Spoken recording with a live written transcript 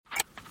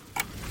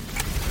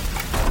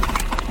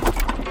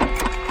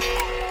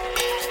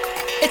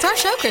It's our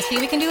show, Christy.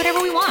 We can do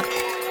whatever we want.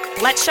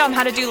 Let's show them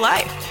how to do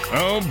life.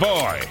 Oh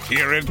boy,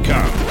 here it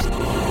comes.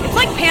 It's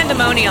like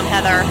pandemonium,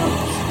 Heather.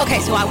 Okay,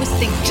 so I was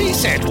thinking. She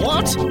said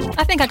what?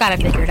 I think I got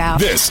it figured out.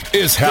 This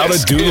is How to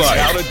Do Life.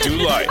 How to Do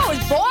Life. I was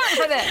born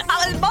for this.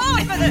 I was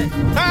born for this.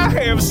 I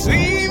have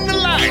seen the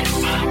light.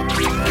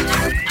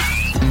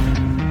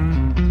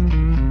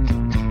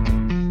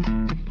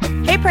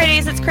 Hey,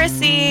 pretties, it's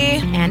Chrissy.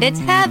 And it's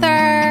Heather.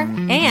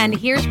 And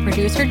here's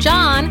producer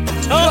John.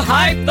 To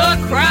hype the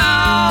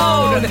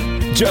crowd.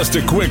 Just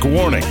a quick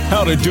warning.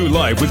 How to Do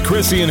Life with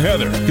Chrissy and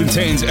Heather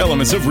contains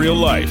elements of real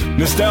life,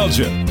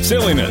 nostalgia,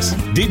 silliness,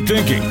 deep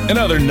thinking, and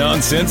other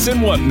nonsense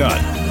and whatnot.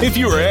 If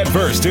you are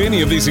adverse to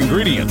any of these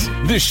ingredients,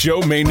 this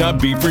show may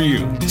not be for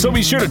you. So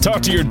be sure to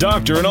talk to your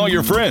doctor and all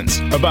your friends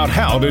about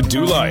how to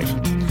do life.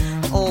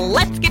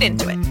 Let's get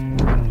into it.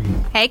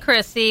 Hey,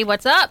 Chrissy,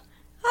 what's up?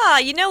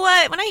 You know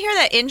what? When I hear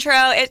that intro,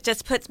 it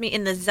just puts me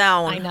in the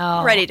zone. I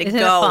know. Ready to Isn't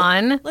go. it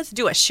fun? Let's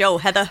do a show,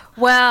 Heather.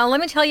 Well, let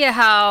me tell you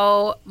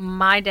how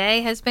my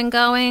day has been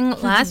going.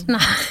 Last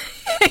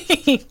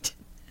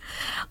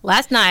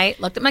night,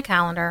 looked at my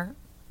calendar.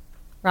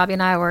 Robbie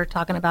and I were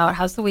talking about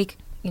how's the week,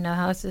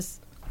 how's this,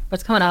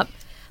 what's coming up.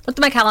 Looked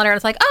at my calendar and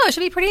it's like, oh, it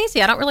should be pretty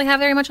easy. I don't really have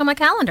very much on my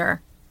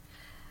calendar.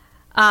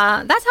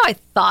 That's how I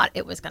thought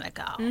it was going to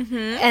go. Mm-hmm.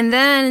 And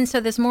then, so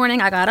this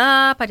morning I got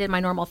up, I did my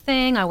normal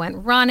thing. I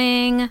went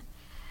running,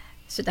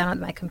 sit down at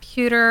my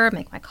computer,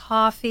 make my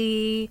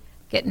coffee,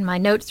 getting my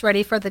notes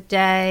ready for the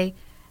day.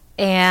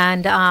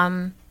 And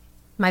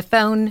my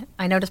phone,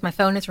 I noticed my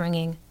phone is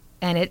ringing,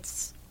 and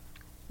it's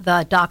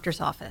the doctor's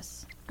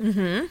office.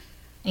 Mm-hmm.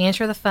 I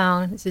answer the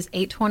phone. This is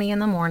 8:20 in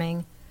the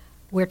morning.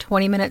 We're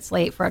 20 minutes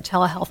late for a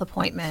telehealth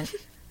appointment.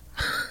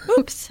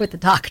 Oops. With the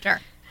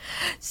doctor.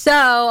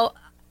 So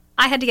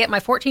I had to get my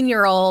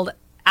 14-year-old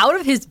out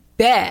of his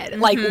bed,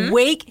 like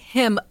wake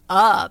him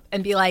up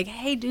and be like,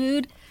 hey,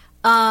 dude,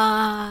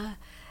 the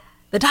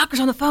doctor's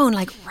on the phone,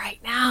 like right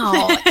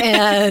now.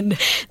 And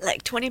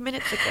like 20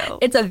 minutes ago.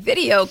 It's a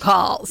video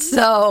call,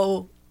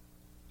 so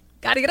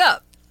got to get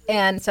up.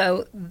 And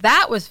so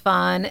that was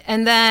fun.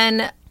 And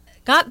then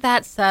got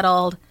that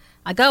settled.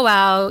 I go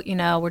out,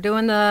 we're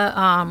doing the,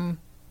 I'm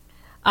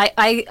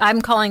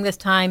calling this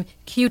time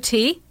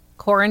QT,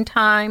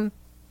 quarantine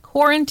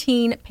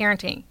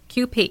parenting.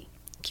 QP.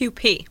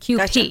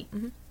 Gotcha.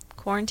 Mm-hmm.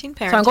 Quarantine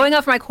parenting. So I'm going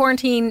out for my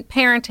quarantine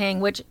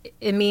parenting, which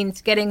it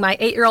means getting my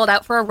 8-year-old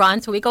out for a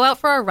run. So we go out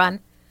for a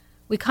run.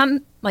 We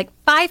come like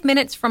 5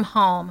 minutes from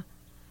home,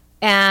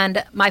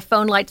 and my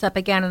phone lights up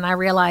again, and I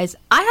realize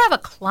I have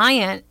a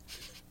client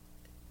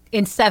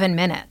in 7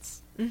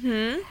 minutes.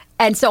 Mm-hmm.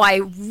 And so I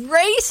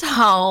race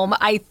home.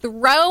 I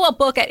throw a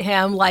book at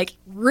him, like,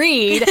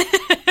 read.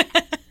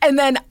 And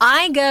then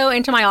I go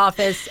into my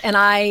office, and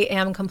I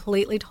am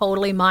completely,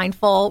 totally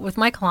mindful with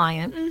my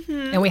client.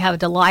 Mm-hmm. And we have a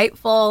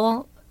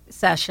delightful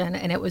session,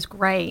 and it was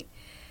great.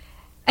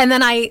 And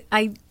then I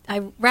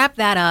wrap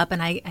that up,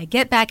 and I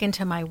get back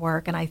into my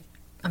work, and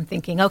I'm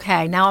thinking,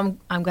 okay, now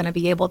I'm going to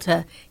be able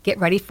to get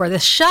ready for the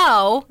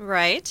show.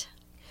 Right.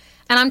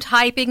 And I'm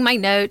typing my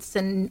notes,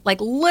 and like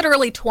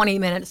literally 20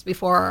 minutes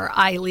before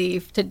I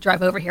leave to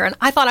drive over here. And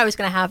I thought I was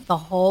going to have the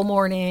whole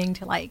morning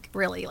to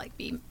really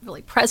be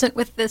really present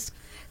with this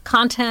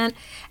content.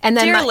 And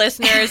then dear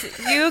listeners,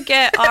 you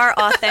get our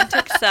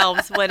authentic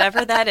selves,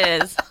 whatever that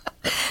is.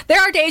 There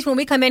are days when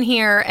we come in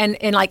here and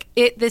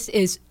this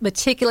is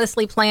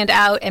meticulously planned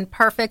out and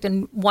perfect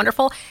and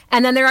wonderful.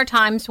 And then there are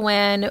times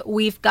when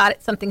we've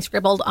got something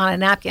scribbled on a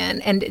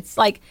napkin, and it's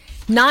like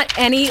not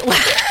any.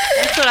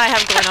 That's what I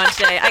have going on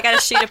today. I got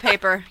a sheet of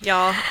paper,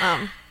 y'all.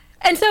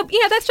 And so,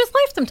 that's just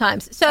life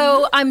sometimes.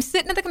 So I'm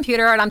sitting at the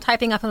computer and I'm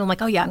typing up, and I'm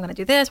like, oh, yeah, I'm going to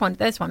do this, want to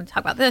do this, want to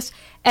talk about this.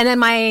 And then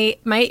my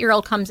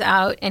 8-year-old comes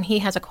out, and he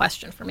has a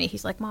question for me.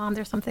 He's like, Mom,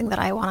 there's something that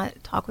I want to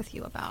talk with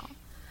you about.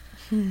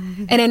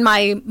 And in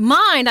my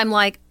mind, I'm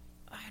like,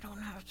 I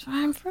don't have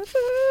time for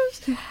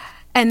this.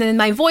 And then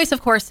my voice,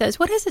 of course, says,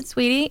 what is it,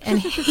 sweetie? And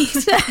he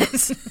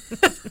says,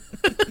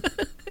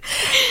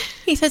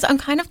 I'm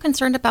kind of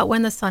concerned about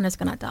when the sun is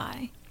going to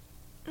die.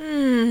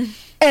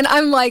 And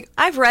I'm like,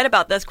 I've read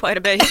about this quite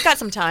a bit. He's got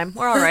some time.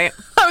 We're all right.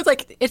 I was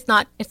like, it's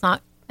not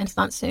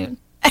soon.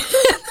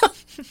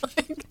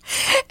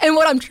 And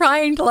what I'm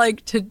trying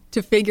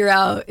to figure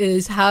out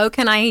is how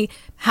can I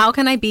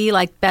be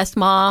like best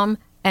mom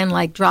and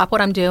like drop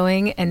what I'm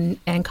doing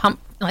and come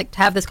like to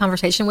have this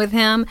conversation with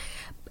him,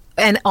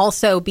 and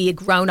also be a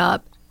grown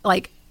up,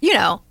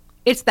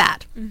 it's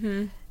that.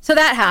 Mm-hmm. So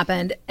that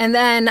happened, and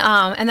then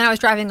I was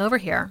driving over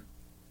here,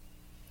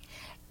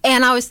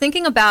 and I was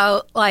thinking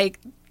about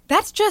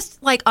that's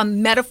just like a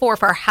metaphor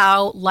for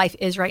how life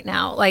is right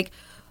now. Like,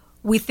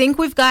 we think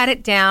we've got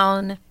it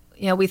down.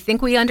 We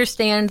think we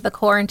understand the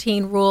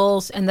quarantine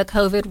rules and the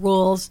COVID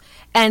rules.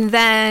 And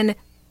then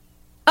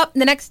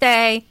the next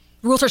day,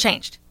 rules are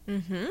changed.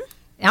 Mm-hmm.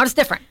 Now it's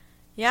different.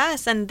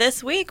 Yes, and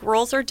this week,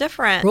 rules are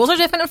different. Rules are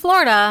different in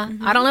Florida.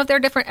 Mm-hmm. I don't know if they're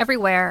different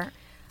everywhere.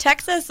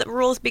 Texas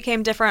rules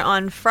became different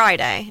on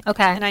Friday.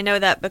 Okay. And I know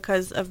that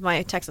because of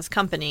my Texas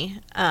company.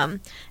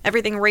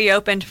 Everything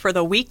reopened for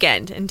the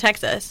weekend in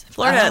Texas.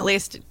 Florida at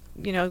least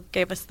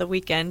gave us the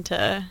weekend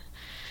to.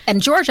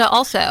 And Georgia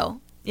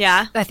also.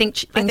 Yeah. I think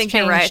things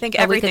you're right. I think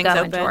changed a week everything's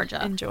ago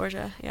open in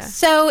Georgia. Yeah.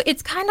 So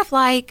it's kind of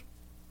like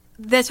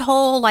this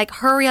whole like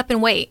hurry up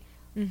and wait.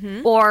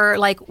 Mm-hmm. Or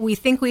like we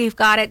think we've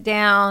got it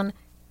down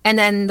and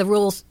then the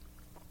rules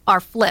are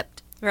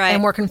flipped. Right.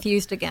 And we're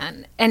confused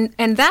again. And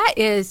that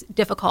is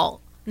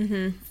difficult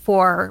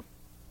for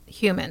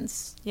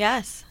humans.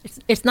 Yes.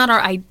 It's not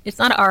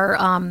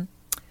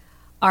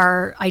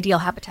our ideal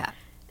habitat.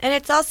 And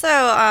it's also,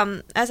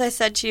 as I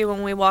said to you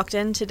when we walked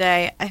in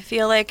today, I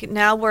feel like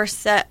now we're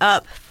set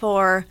up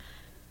for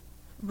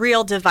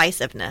real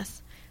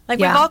divisiveness. Like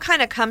we've all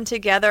kind of come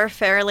together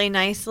fairly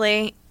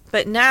nicely,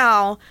 but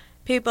now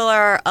people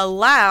are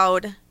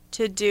allowed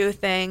to do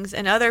things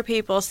and other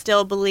people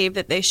still believe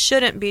that they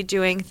shouldn't be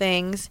doing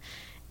things.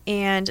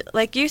 And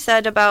like you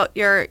said about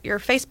your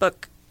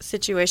Facebook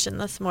situation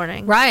this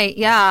morning. Right,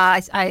 yeah.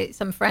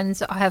 Some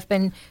friends have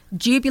been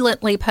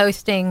jubilantly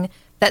posting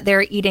that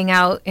they're eating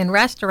out in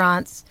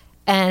restaurants,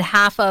 and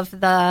half of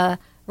the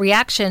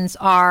reactions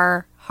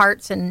are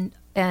hearts and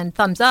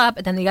thumbs up,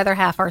 and then the other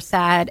half are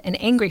sad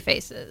and angry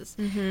faces.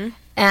 Mm-hmm.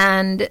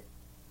 And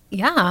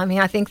yeah, I mean,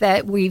 I think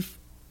that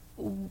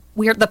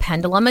the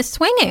pendulum is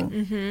swinging.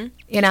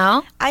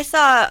 Mm-hmm. I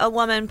saw a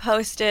woman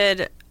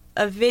posted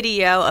a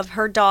video of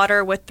her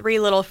daughter with 3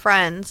 little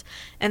friends,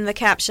 and the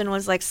caption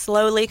was like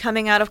slowly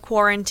coming out of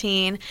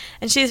quarantine,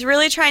 and she's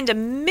really trying to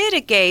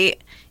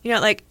mitigate,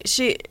 like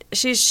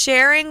she's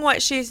sharing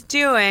what she's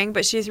doing,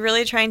 but she's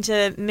really trying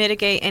to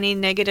mitigate any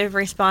negative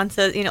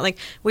responses, like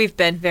we've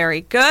been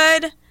very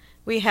good,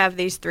 we have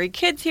these 3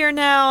 kids here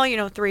now,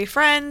 3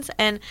 friends,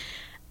 and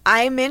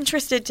I'm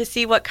interested to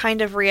see what kind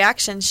of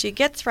reaction she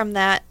gets from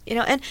that,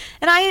 and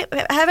I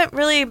haven't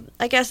really,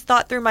 I guess,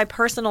 thought through my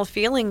personal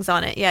feelings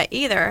on it yet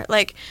either.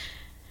 Like,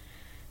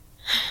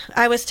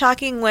 I was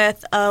talking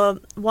with a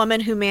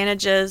woman who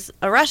manages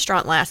a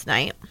restaurant last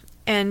night,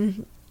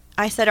 and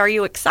I said, "Are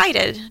you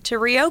excited to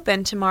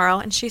reopen tomorrow?"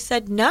 And she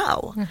said,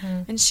 "No."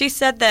 Mm-hmm. And she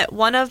said that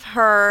one of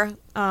her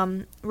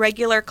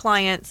regular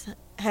clients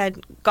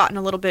had gotten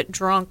a little bit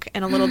drunk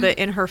and a little bit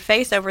in her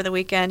face over the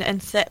weekend,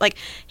 and said, like,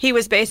 he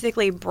was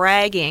basically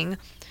bragging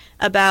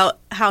about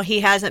how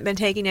he hasn't been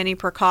taking any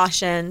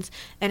precautions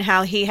and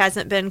how he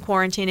hasn't been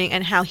quarantining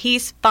and how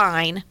he's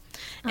fine.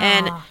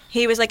 And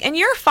he was like, "And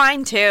you're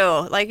fine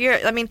too. Like,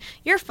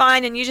 you're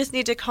fine, and you just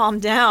need to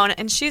calm down."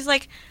 And she's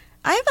like,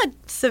 "I have a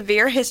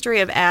severe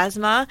history of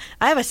asthma.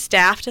 I have a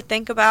staff to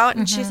think about."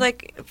 And she's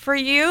like, "For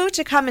you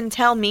to come and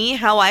tell me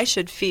how I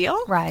should feel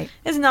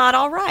is not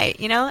all right,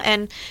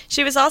 And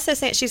she was also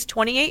saying she's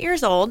 28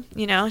 years old.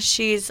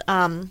 She's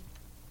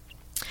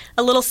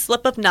a little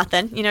slip of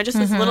nothing, just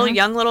this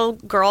young little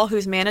girl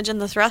who's managing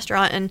this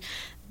restaurant. And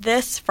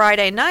this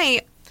Friday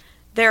night,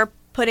 they're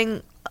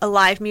putting a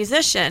live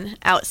musician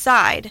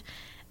outside.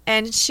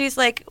 And she's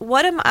like,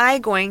 "What am I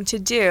going to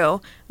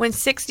do when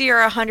 60 or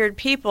 100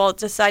 people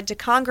decide to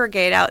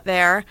congregate out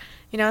there?"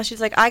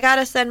 She's like, "I got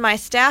to send my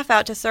staff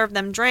out to serve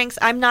them drinks.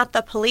 I'm not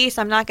the police.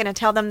 I'm not going to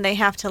tell them they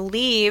have to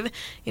leave."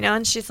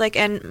 And she's like,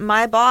 "And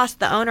my boss,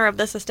 the owner of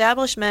this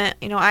establishment,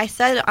 I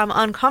said I'm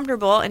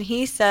uncomfortable, and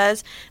he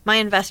says my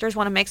investors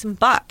want to make some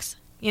bucks."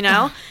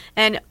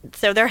 And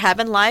so they're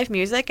having live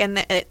music, and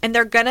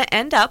they're going to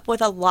end up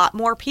with a lot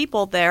more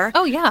people there.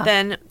 Oh, yeah.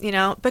 Than,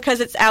 because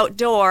it's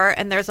outdoor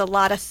and there's a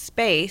lot of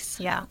space.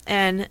 Yeah.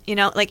 And,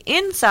 like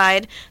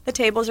inside, the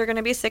tables are going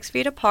to be 6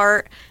 feet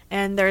apart,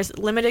 and there's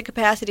limited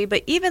capacity.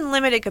 But even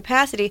limited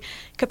capacity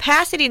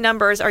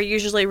numbers are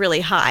usually really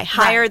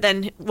higher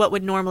than what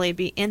would normally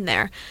be in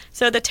there.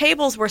 So the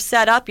tables were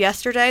set up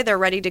yesterday. They're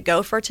ready to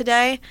go for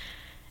today.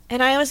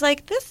 And I was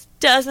like, this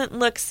doesn't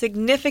look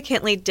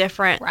significantly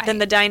different than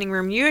the dining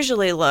room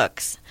usually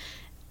looks.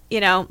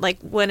 Like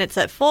when it's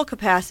at full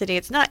capacity,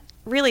 it's not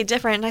really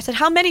different. And I said,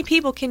 "How many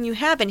people can you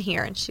have in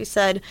here?" And she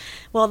said,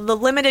 "Well, the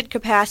limited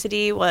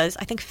capacity was,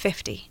 I think,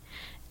 50.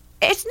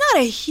 It's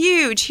not a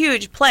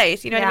huge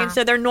place. You know what I mean?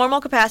 So their normal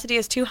capacity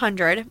is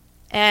 200.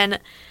 And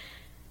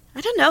I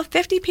don't know,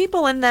 50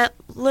 people in that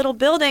little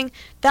building,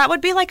 that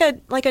would be like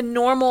a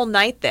normal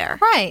night there.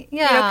 Right,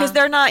 yeah. Because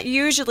they're not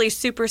usually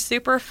super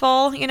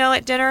full,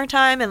 at dinner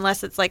time,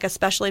 unless it's like a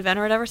special event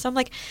or whatever. So I'm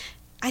like,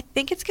 I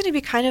think it's going to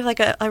be kind of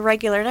like a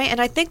regular night, and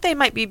I think they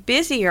might be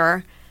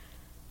busier.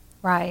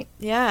 Right.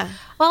 Yeah.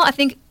 Well, I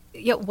think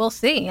we'll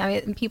see.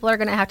 I mean, people are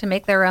going to have to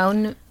make their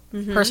own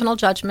personal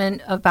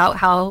judgment about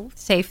how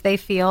safe they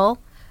feel,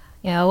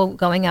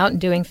 going out and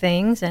doing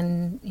things,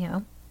 and,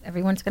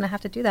 everyone's going to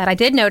have to do that. I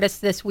did notice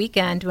this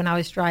weekend when I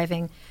was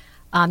driving,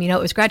 it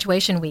was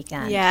graduation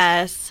weekend.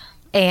 Yes.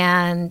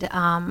 And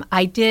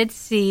I did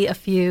see a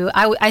few,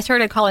 I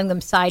started calling them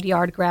side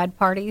yard grad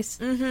parties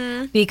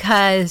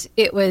because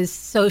it was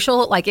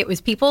social, like it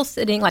was people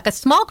sitting, like a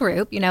small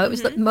group, it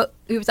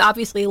was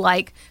obviously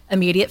like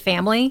immediate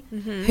family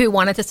who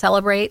wanted to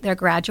celebrate their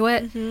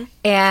graduate.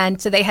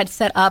 And so they had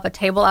set up a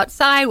table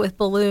outside with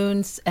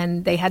balloons,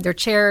 and they had their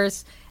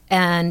chairs.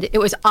 And it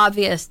was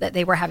obvious that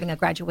they were having a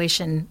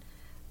graduation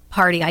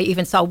party. I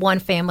even saw one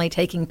family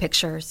taking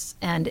pictures.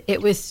 And it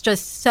was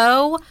just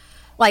so,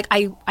 like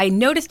I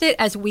noticed it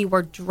as we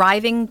were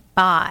driving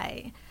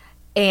by,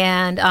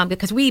 and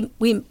because we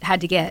had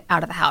to get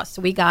out of the house,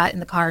 so we got in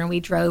the car and we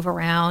drove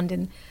around,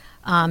 and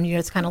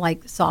it's kind of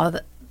like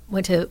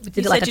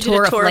did like a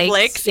tour of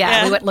lakes.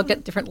 Yeah, we went and looked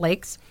at different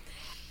lakes,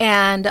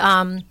 and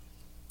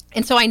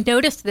so I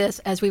noticed this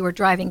as we were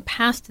driving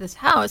past this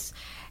house,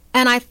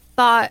 and I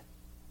thought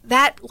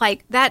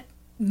that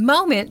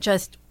moment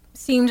just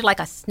seemed like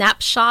a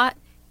snapshot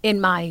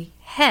in my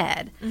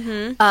head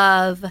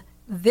of,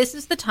 this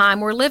is the time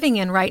we're living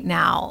in right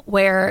now,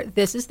 where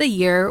this is the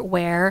year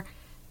where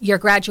your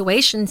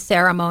graduation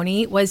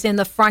ceremony was in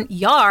the front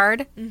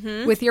yard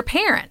with your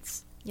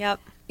parents. Yep.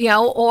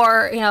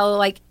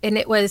 And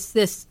it was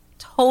this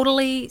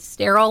totally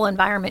sterile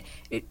environment.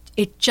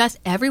 It just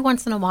every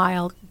once in a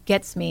while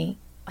gets me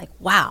like,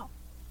 wow,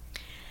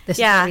 this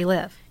is where we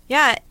live.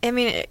 Yeah, I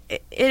mean,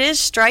 it is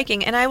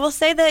striking. And I will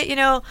say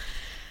that,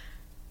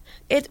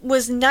 it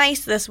was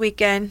nice this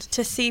weekend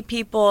to see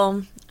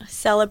people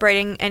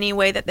celebrating any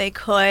way that they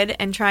could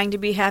and trying to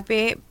be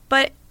happy.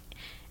 But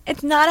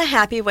it's not a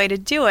happy way to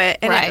do it.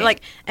 And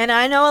right. And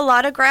I know a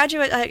lot of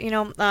graduates,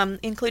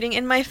 including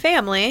in my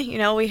family,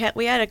 we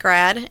had a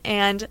grad,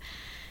 and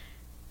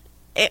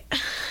it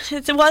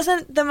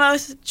wasn't the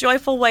most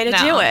joyful way to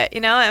do it.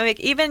 I mean,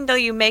 even though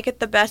you make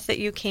it the best that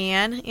you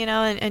can,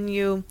 and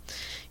you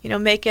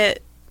make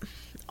it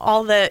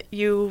all that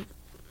you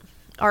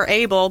are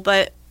able,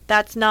 but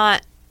that's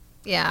not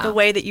the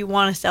way that you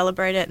want to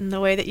celebrate it, and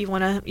the way that you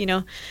want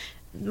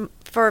to,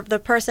 for the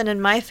person in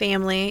my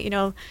family,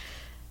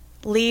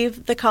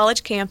 leave the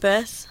college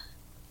campus.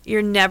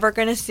 You're never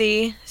going to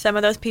see some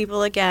of those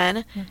people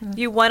again.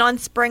 You went on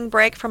spring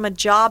break from a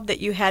job that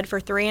you had for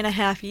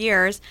 3.5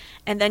 years,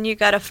 and then you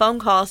got a phone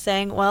call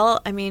saying,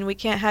 well, I mean, we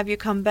can't have you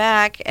come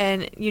back,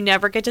 and you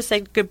never get to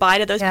say goodbye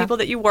to those people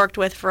that you worked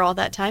with for all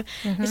that time.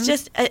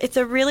 It's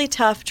a really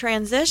tough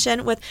transition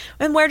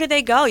and where do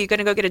they go? You're going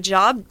to go get a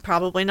job?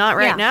 Probably not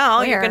right now.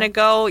 Where? You're going to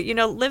go,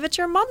 live at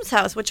your mom's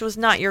house, which was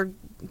not your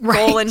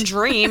goal and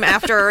dream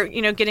after,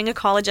 getting a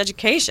college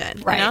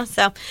education. Right.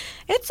 So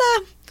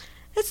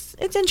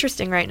it's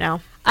interesting right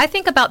now. I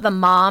think about the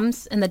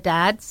moms and the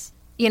dads.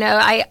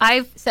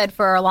 I've said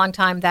for a long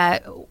time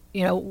that,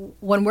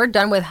 when we're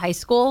done with high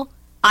school,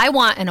 I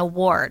want an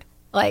award.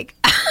 Like,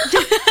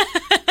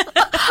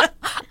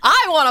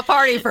 I want a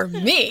party for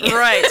me.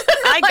 Right.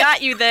 I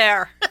got you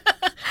there.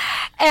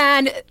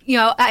 And,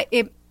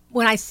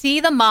 when I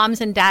see the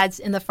moms and dads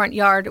in the front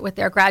yard with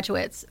their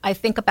graduates, I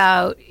think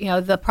about,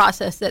 the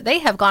process that they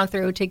have gone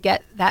through to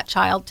get that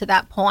child to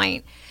that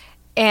point.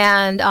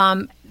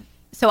 And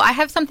so I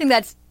have something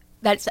that's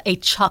a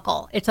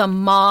chuckle. It's a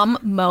mom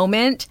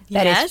moment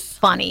that is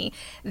funny.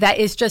 That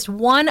is just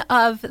one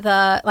of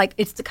the,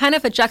 it's kind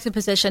of a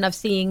juxtaposition of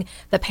seeing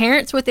the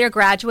parents with their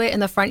graduate in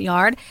the front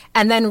yard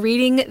and then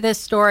reading this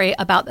story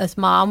about this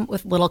mom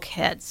with little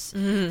kids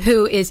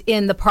who is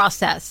in the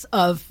process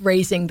of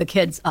raising the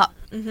kids up.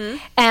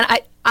 And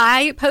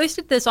I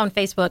posted this on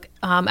Facebook.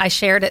 I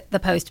shared the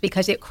post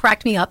because it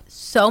cracked me up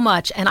so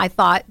much, and I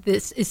thought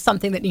this is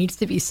something that needs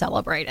to be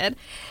celebrated.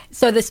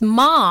 So this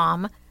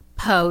mom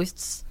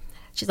posts,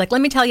 she's like,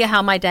 let me tell you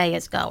how my day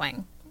is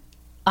going.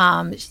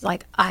 She's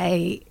like,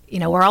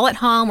 we're all at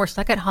home. We're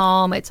stuck at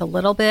home. It's a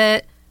little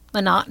bit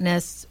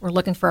monotonous. We're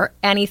looking for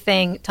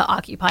anything to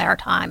occupy our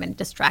time and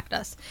distract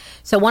us.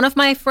 So one of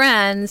my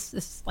friends,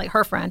 this is like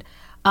her friend,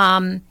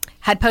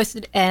 had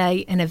posted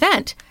an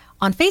event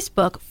on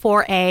Facebook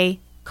for a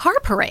car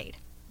parade.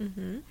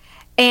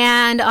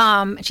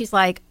 And she's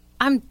like,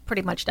 I'm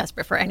pretty much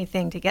desperate for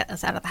anything to get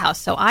us out of the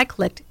house. So I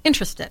clicked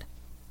interested.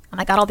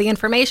 And I got all the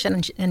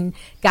information and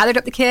gathered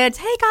up the kids.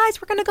 Hey, guys,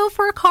 we're going to go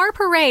for a car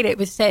parade.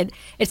 It said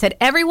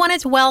everyone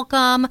is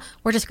welcome.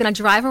 We're just going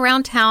to drive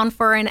around town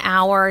for an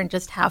hour and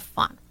just have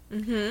fun.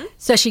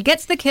 So she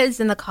gets the kids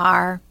in the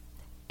car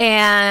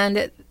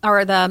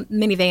or the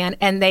minivan,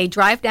 and they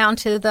drive down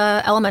to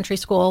the elementary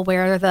school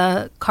where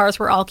the cars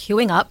were all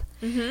queuing up.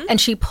 And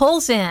she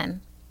pulls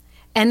in,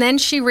 and then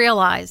she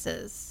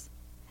realizes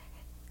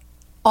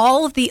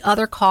all of the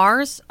other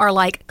cars are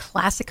like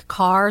classic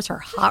cars or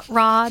hot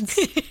rods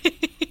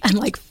and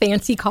like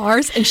fancy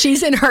cars. And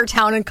she's in her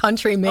Town and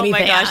Country minivan. Oh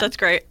my gosh, that's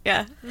great.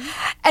 Yeah.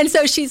 And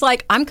so she's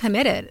like, I'm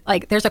committed.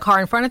 Like, there's a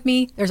car in front of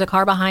me. There's a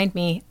car behind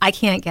me. I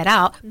can't get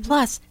out.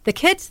 Plus, the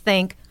kids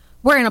think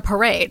we're in a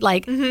parade.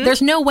 Like,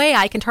 there's no way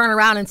I can turn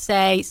around and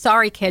say,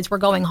 sorry, kids, we're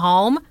going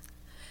home.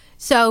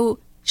 So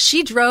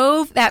she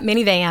drove that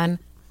minivan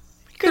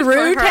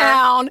through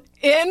town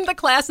in the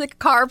classic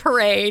car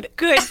parade.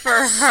 Good for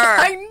her.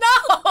 I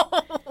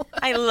know.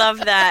 I love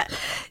that.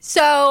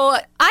 So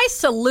I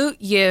salute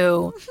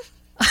you,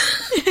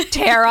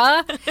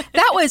 Tara.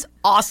 That was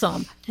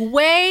awesome.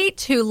 Way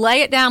to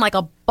lay it down like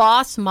a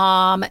boss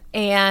mom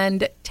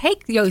and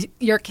take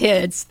your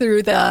kids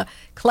through the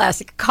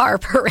classic car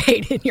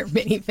parade in your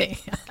minivan.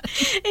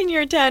 In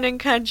your Town and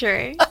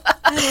Country.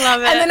 I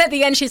love it. And then at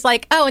the end, she's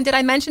like, oh, and did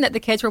I mention that the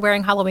kids were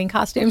wearing Halloween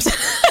costumes?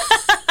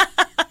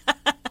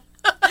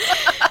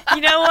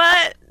 You know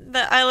what?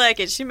 I like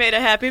it. She made a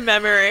happy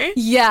memory.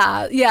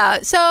 Yeah.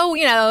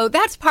 So,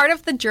 that's part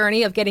of the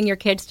journey of getting your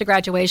kids to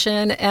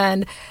graduation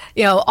and,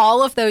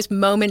 all of those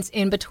moments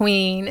in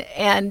between.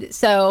 And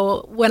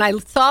so when I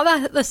saw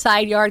the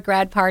side yard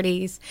grad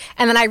parties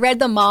and then I read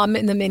the mom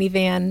in the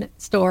minivan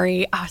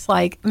story, I was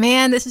like,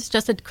 man, this is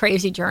just a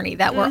crazy journey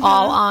that we're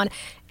all on.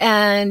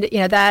 And,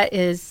 that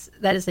is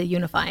a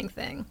unifying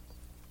thing.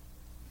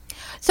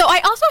 So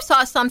I also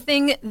saw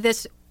something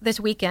this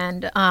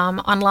weekend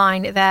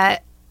online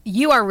that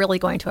you are really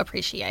going to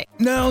appreciate.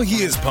 Now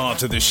here's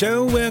part of the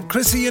show where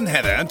Chrissy and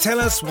Heather tell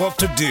us what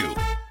to do.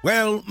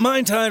 Well,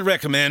 might I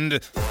recommend...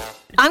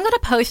 I'm going to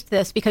post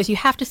this because you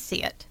have to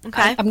see it.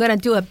 Okay. I'm going to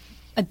do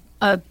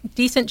a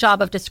decent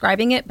job of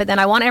describing it, but then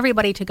I want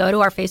everybody to go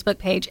to our Facebook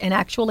page and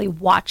actually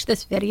watch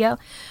this video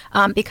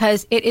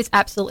because it is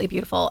absolutely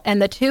beautiful.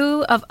 And the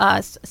two of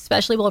us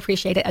especially will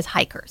appreciate it as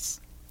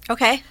hikers.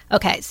 Okay.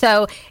 Okay,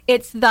 so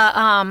it's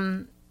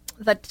the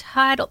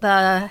title,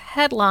 the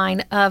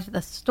headline of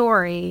the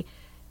story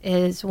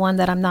is one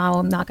that I'm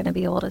not going to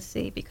be able to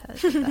see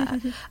because of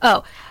that.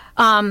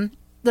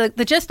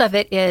 The gist of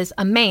it is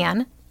a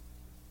man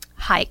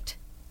hiked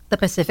the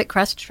Pacific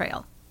Crest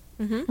Trail,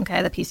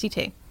 okay, the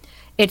PCT.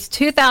 It's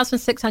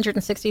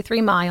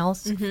 2,663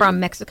 miles from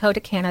Mexico to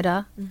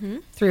Canada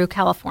through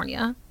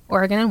California,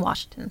 Oregon, and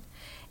Washington.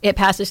 It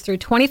passes through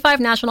 25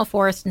 national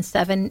forests and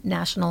 7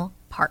 national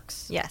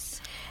parks. Yes.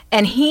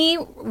 And he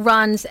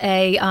runs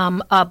a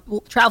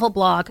travel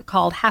blog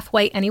called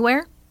Halfway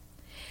Anywhere.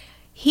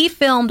 He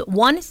filmed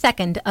 1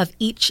 second of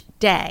each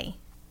day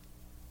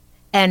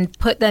and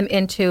put them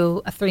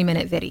into a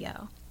 3-minute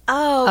video.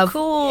 Oh,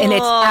 cool. And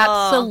it's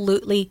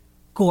absolutely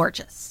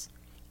gorgeous.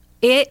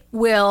 It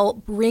will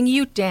bring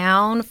you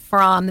down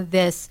from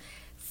this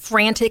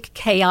frantic,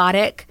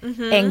 chaotic,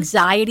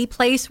 anxiety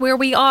place where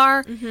we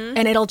are,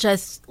 and it'll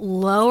just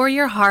lower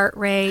your heart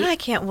rate. I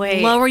can't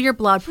wait. Lower your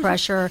blood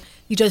pressure.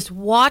 You just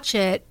watch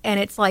it, and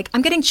it's like,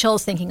 I'm getting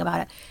chills thinking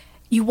about it.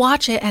 You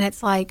watch it, and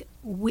it's like,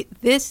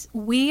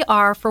 we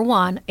are, for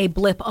one, a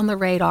blip on the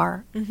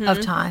radar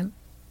of time.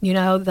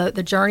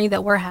 The journey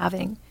that we're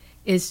having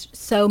is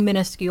so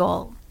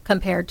minuscule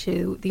compared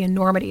to the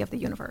enormity of the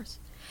universe.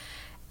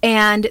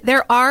 And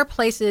there are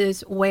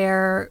places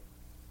where,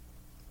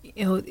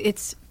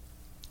 it's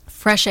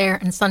fresh air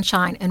and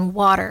sunshine and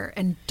water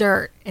and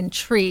dirt and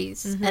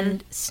trees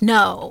and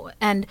snow.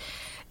 And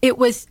it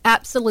was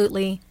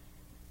absolutely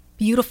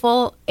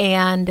beautiful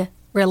and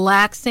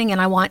relaxing, and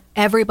I want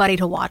everybody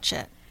to watch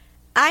it.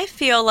 I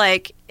feel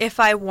like if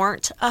I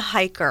weren't a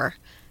hiker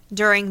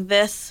during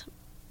this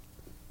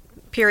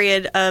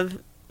period of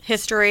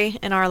history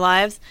in our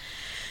lives,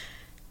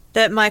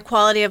 that my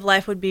quality of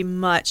life would be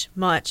much,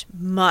 much,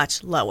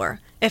 much lower.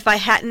 If I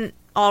hadn't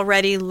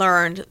already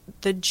learned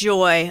the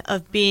joy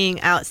of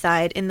being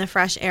outside in the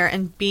fresh air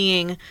and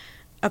being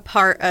a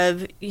part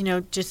of,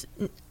 just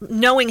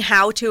knowing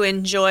how to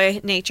enjoy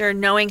nature,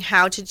 knowing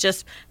how to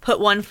just put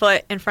one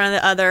foot in front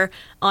of the other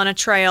on a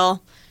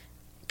trail,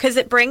 because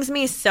it brings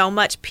me so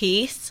much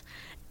peace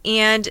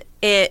and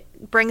it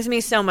brings me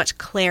so much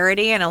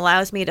clarity and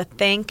allows me to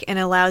think and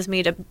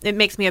it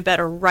makes me a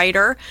better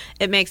writer.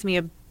 It makes me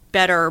a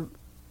better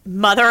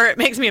mother. It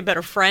makes me a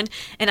better friend.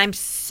 And I'm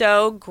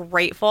so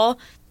grateful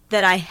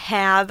that I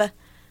have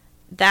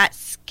that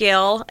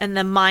skill and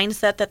the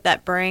mindset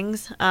that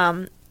brings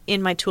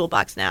in my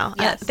toolbox now.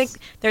 Yes. I think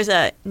there's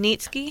a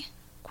Nietzsche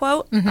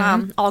quote,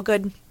 all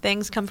good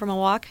things come from a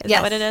walk. Is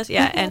that what it is?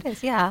 Yeah. And it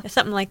is, yeah.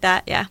 Something like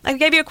that, yeah. I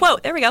gave you a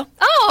quote. There we go.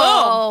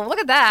 Oh, boom. Look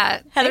at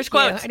that. Heather's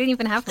Thank you. quotes. I didn't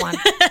even have one.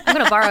 I'm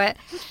going to borrow it.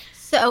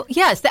 So,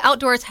 yes, the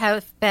outdoors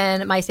have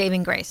been my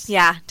saving grace.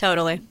 Yeah,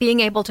 totally.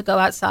 Being able to go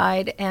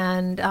outside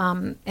and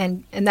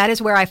that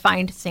is where I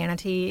find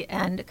sanity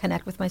and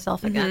connect with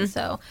myself again.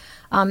 So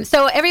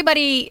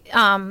everybody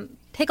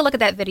take a look at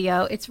that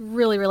video. It's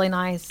really, really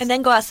nice. And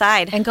then go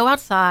outside. And go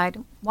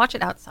outside. Watch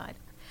it outside.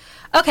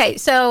 Okay,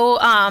 so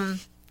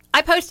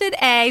I posted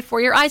a For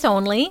Your Eyes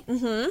Only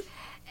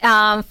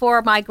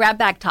for my grab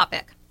bag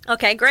topic.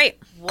 Okay, great.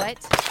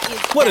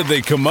 What did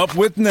they come up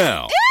with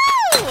now?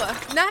 Ew!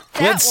 Not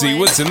that Let's see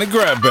one. what's in the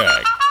grab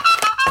bag.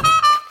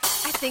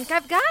 I think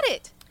I've got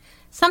it.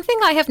 Something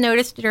I have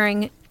noticed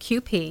during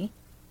QP,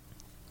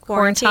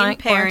 Quarantine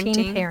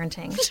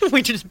parenting.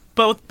 We just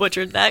both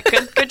butchered that.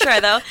 Good try,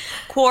 though.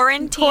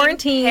 Quarantine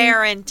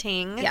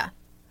parenting. Yeah.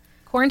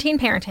 Quarantine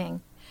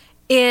parenting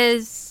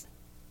is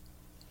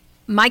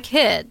my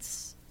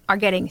kids are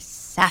getting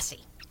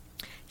sassy.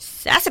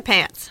 Sassy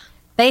pants.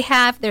 They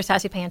have their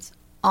sassy pants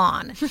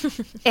on.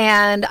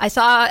 And I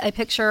saw a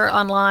picture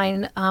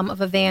online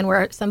of a van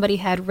where somebody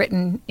had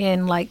written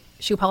in like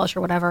shoe polish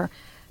or whatever,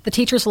 "The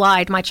teachers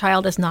lied. My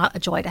child is not a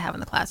joy to have in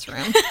the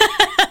classroom."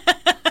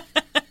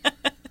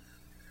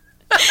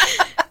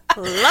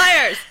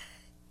 Liars.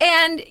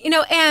 And,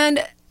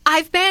 and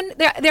I've been,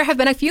 there have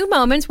been a few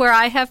moments where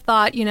I have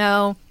thought,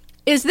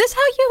 is this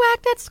how you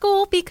act at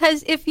school?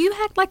 Because if you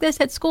act like this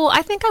at school,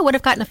 I think I would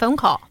have gotten a phone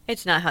call.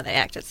 It's not how they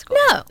act at school.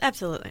 No.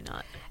 Absolutely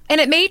not.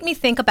 And it made me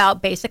think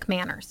about basic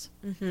manners.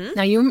 Mm-hmm.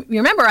 Now, you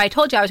remember I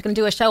told you I was going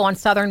to do a show on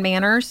Southern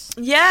manners?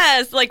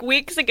 Yes, like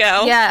weeks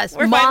ago. Yes.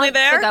 We're finally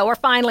there? Ago, we're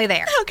finally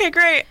there. Okay,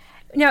 great.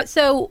 Now,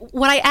 so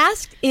what I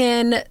asked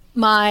in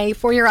my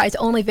For Your Eyes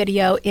Only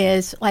video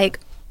is, like,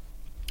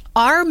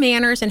 are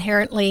manners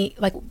inherently,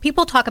 like,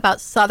 people talk about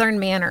Southern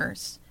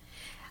manners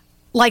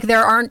like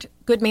there aren't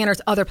good manners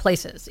other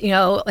places, you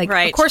know, like,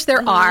 right. Of course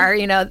there are,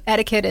 you know,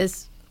 etiquette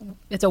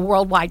it's a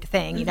worldwide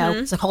thing, you know,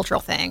 it's a cultural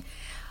thing.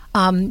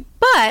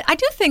 But I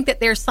do think that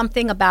there's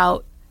something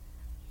about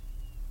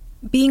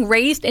being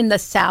raised in the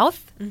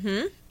South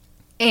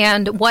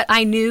and what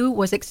I knew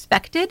was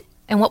expected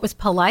and what was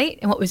polite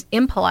and what was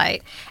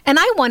impolite. And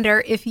I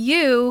wonder if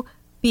you,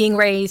 being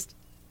raised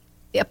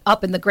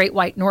up in the Great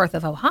White North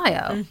of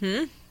Ohio,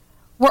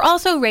 were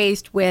also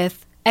raised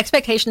with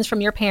expectations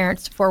from your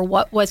parents for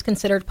what was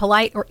considered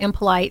polite or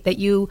impolite that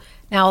you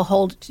now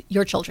hold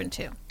your children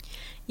to.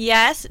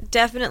 Yes,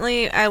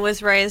 definitely. I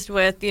was raised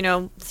with, you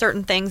know,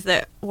 certain things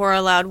that were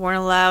allowed, weren't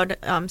allowed,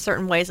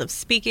 certain ways of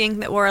speaking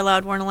that were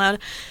allowed, weren't allowed.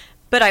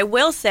 But I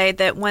will say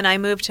that when I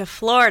moved to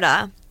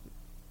Florida,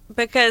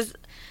 because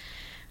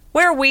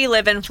where we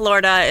live in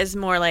Florida is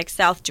more like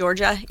South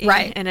Georgia,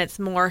 right, and it's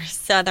more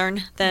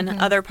southern than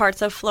other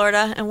parts of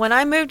Florida. And when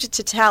I moved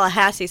to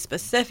Tallahassee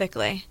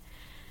specifically,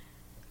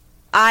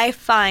 I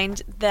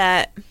find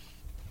that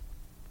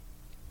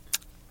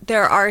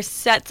there are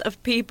sets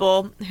of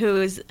people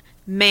whose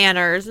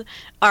manners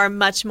are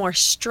much more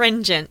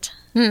stringent.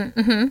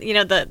 Mm-hmm. You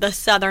know, the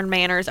Southern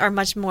manners are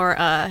much more,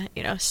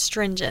 you know,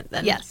 stringent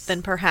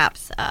than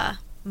perhaps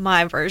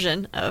my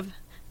version of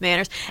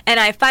manners. And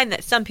I find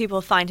that some people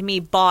find me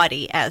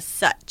bawdy as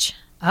such.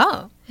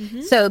 Oh.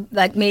 So,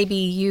 like, maybe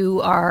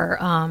you are...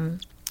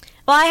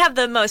 Well, I have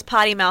the most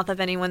potty mouth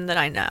of anyone that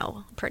I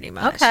know, pretty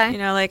much. Okay. You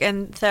know, like,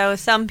 and so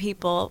some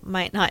people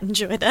might not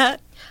enjoy that.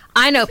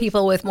 I know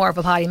people with more of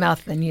a potty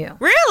mouth than you.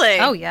 Really?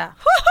 Oh, yeah.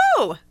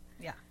 Woohoo!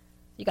 Yeah.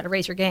 You got to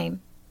raise your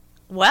game.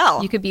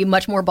 Well. You could be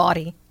much more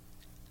bawdy.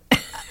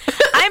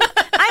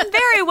 I'm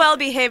very well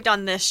behaved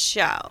on this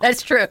show.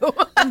 That's true.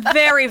 I'm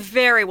very,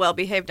 very well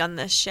behaved on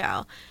this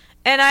show.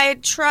 And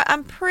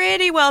I'm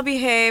pretty well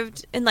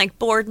behaved in, like,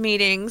 board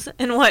meetings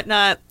and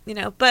whatnot, you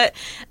know. But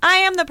I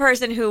am the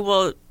person who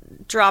will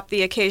drop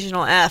the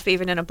occasional F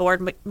even in a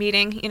board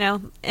meeting, you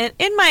know. And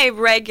in my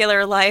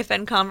regular life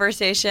and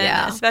conversation,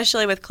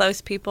 especially with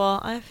close people,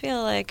 I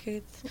feel like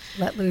it's...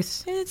 Let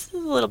loose. It's a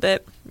little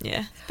bit,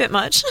 a bit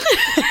much.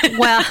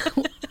 Well,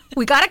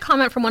 we got a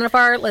comment from one of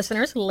our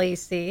listeners,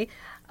 Lacey,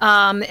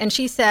 and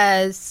she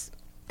says,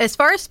 as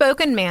far as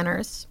spoken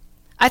manners,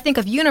 I think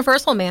of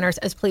universal manners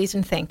as please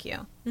and thank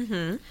you.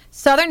 Mm-hmm.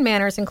 Southern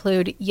manners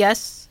include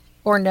yes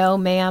or no,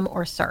 ma'am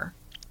or sir.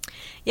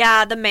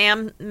 Yeah, the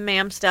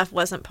ma'am stuff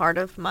wasn't part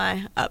of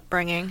my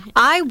upbringing.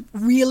 I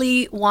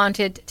really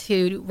wanted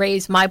to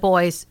raise my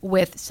boys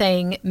with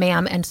saying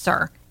ma'am and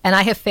sir, and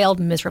I have failed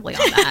miserably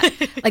on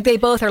that. Like, they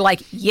both are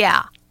like,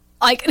 yeah.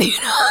 Like, you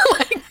know,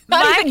 like,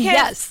 not my even kids,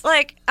 yes.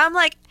 Like, I'm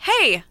like,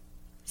 hey,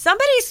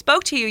 somebody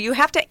spoke to you. You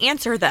have to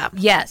answer them.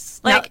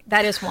 Yes. Like, now,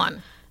 that is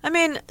one. I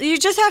mean, you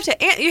just have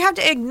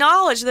to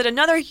acknowledge that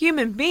another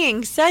human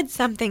being said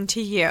something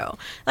to you.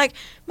 Like,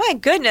 my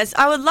goodness,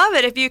 I would love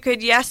it if you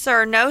could yes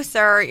sir, no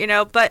sir, you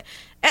know, but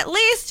at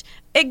least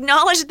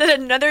acknowledge that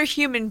another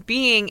human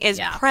being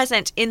is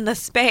present in the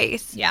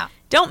space. Yeah.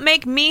 Don't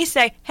make me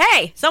say,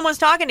 hey, someone's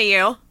talking to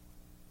you.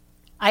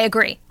 I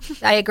agree.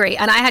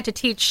 And I had to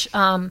teach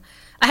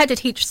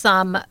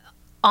some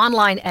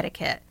online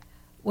etiquette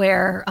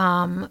where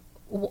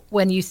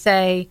when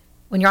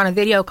you're on a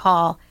video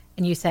call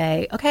and you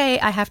say, okay,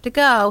 I have to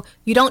go,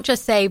 you don't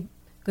just say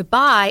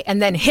goodbye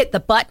and then hit the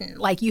button.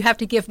 Like, you have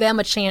to give them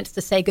a chance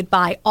to say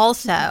goodbye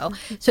also,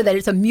 so that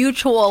it's a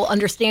mutual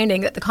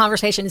understanding that the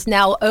conversation is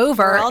now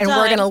over and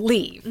we're going to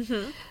leave.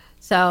 Mm-hmm.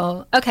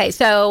 So, okay.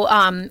 So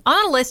on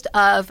a list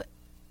of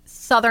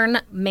Southern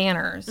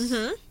manners,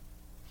 I'm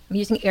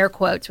using air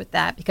quotes with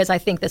that because I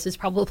think this is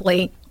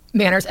probably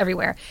manners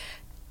everywhere.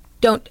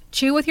 Don't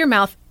chew with your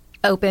mouth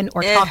open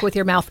or talk with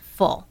your mouth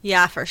full.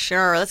 Yeah, for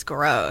sure. That's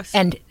gross.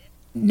 And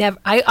never.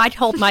 I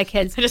told my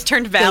kids. I just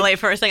turned valet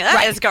for a second.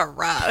 That is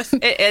gross.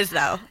 It is,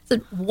 though. So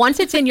once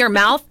it's in your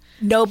mouth,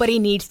 nobody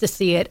needs to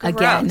see it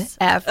again,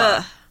 ever.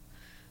 Ugh.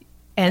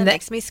 And that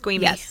makes me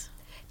squeamy. Yes.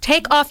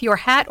 Take off your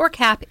hat or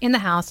cap in the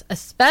house,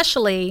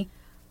 especially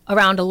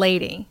around a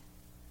lady.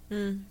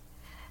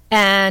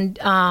 And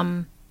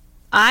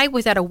I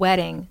was at a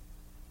wedding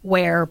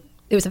where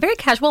it was a very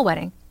casual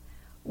wedding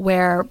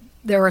where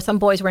there were some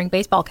boys wearing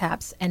baseball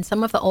caps, and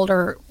some of the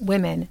older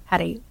women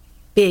had a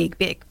big,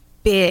 big,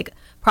 big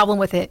problem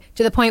with it,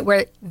 to the point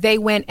where they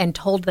went and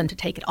told them to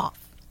take it off.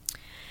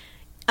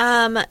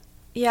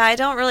 Yeah, I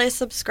don't really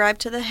subscribe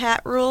to the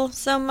hat rule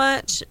so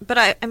much, but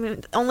I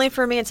mean, only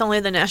for me, it's only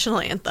the national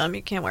anthem.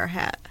 You can't wear a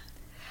hat.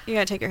 You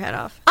gotta take your hat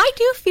off. I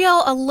do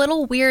feel a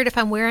little weird if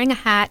I'm wearing a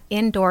hat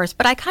indoors,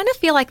 but I kind of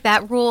feel like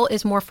that rule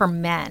is more for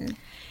men.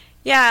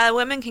 Yeah,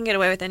 women can get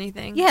away with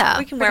anything. Yeah,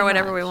 we can wear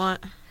whatever much. we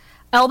want.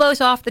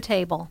 Elbows off the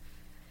table.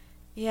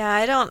 Yeah,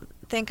 I don't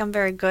think I'm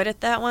very good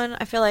at that one.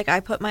 I feel like I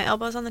put my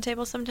elbows on the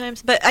table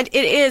sometimes. But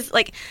it is,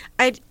 like,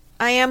 I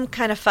am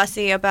kind of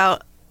fussy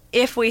about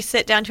if we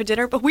sit down to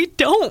dinner, but we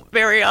don't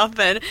very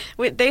often.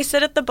 They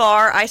sit at the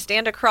bar. I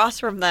stand across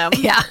from them.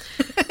 Yeah.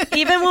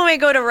 Even when we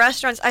go to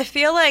restaurants, I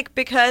feel like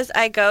because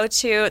I go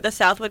to the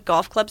Southwood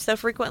Golf Club so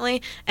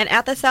frequently, and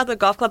at the Southwood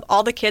Golf Club,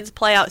 all the kids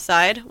play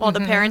outside while the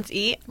parents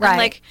eat. Right. I'm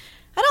like,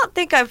 I don't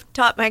think I've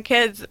taught my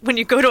kids when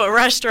you go to a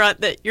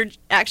restaurant that you're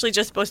actually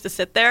just supposed to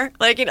sit there.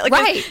 Like, you know, like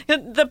Right.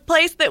 the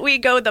place that we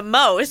go the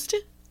most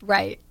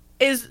Right.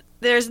 is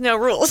there's no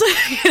rules.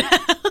 You know?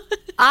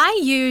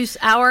 I use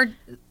our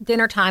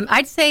dinner time.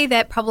 I'd say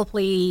that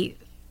probably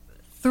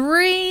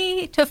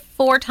 3 to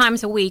 4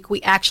 times a week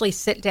we actually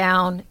sit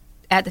down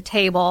at the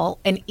table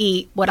and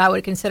eat what I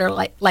would consider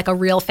like a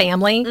real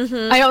family.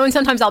 I know, and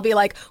sometimes I'll be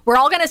like, we're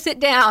all going to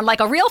sit down like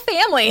a real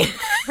family.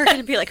 We're going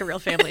to be like a real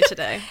family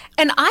today.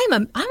 And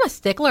I'm a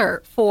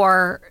stickler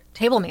for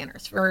table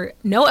manners, for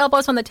no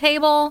elbows on the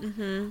table,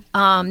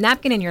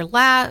 napkin in your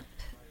lap.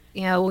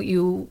 You know,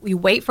 you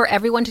wait for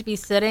everyone to be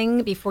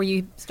sitting before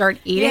you start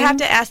eating. You have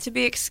to ask to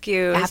be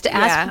excused. You have to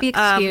ask to be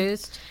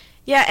excused.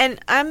 Yeah, and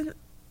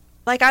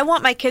I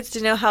want my kids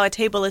to know how a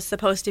table is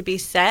supposed to be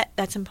set.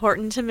 That's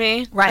important to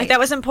me. Right. Like, that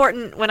was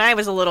important when I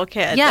was a little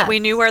kid. Yeah. That we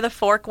knew where the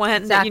fork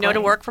went, that you know to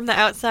Exactly. work from the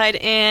outside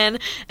in,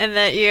 and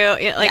that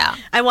Yeah.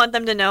 I want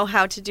them to know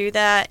how to do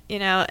that, you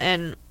know,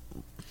 and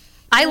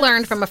I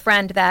learned from a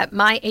friend that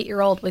my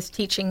 8-year-old was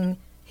teaching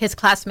his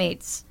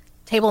classmates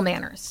table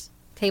manners,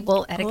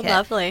 table etiquette.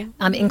 lovely.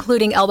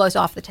 Including elbows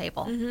off the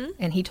table.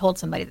 And he told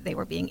somebody that they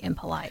were being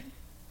impolite.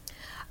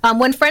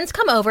 When friends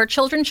come over,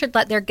 children should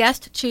let their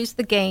guest choose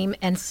the game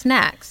and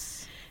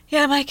snacks.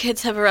 Yeah, my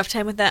kids have a rough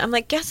time with that. I'm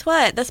like, guess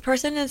what? This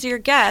person is your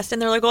guest. And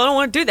they're like, well, I don't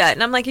want to do that.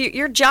 And I'm like,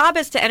 your job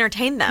is to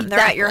entertain them. They're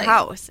at your Exactly.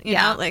 house. You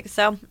Yeah. know? Like,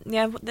 so,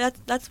 yeah,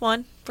 that's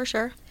one for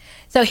sure.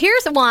 So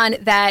here's one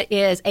that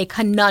is a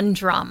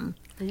conundrum.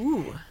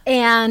 Ooh.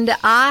 And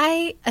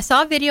I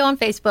saw a video on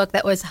Facebook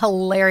that was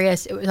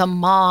hilarious. It was a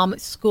mom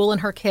schooling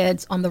her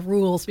kids on the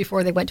rules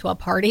before they went to a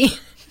party.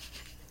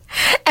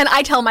 And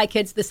I tell my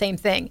kids the same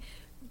thing.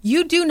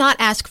 You do not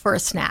ask for a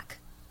snack.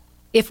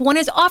 If one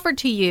is offered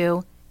to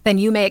you, then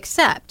you may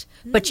accept.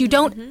 But you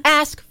don't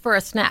ask for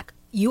a snack.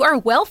 You are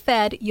well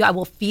fed. I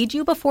will feed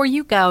you before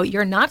you go.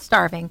 You're not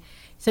starving.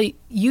 So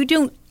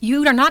you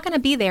are not going to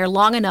be there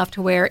long enough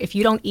to where if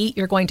you don't eat,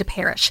 you're going to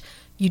perish.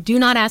 You do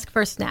not ask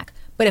for a snack.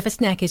 But if a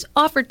snack is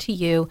offered to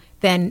you,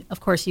 then of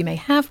course you may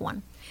have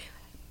one.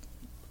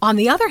 On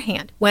the other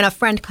hand, when a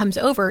friend comes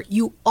over,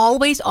 you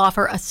always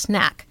offer a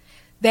snack.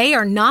 They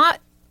are not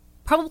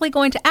probably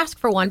going to ask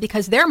for one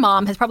because their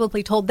mom has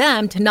probably told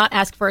them to not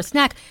ask for a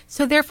snack.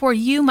 So therefore,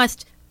 you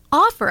must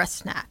offer a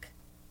snack.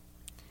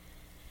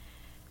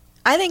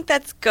 I think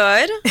that's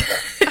good.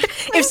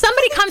 If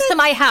somebody comes to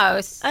my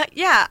house,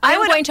 Yeah,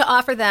 I'm going to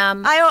offer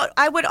them.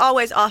 I would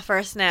always offer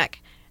a snack.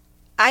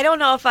 I don't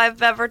know if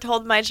I've ever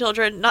told my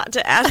children not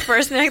to ask for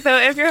a snack, though.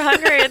 If you're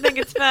hungry, I think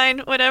it's fine,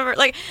 whatever.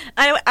 Like,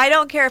 I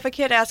don't care if a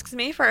kid asks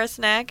me for a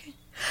snack.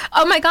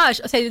 Oh my gosh.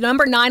 Say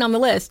number 9 on the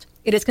list.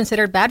 It is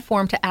considered bad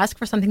form to ask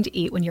for something to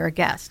eat when you're a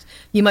guest.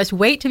 You must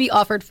wait to be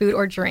offered food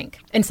or drink,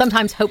 and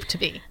sometimes hope to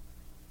be.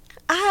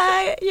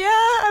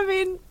 I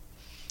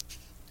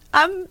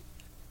mean,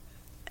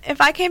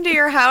 if I came to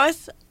your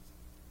house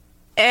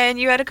and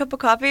you had a cup of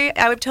coffee,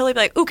 I would totally be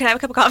like, ooh, can I have a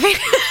cup of coffee?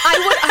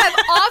 I would have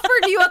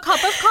offered you a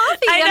cup of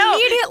coffee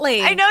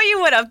immediately. I know you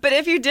would have, but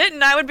if you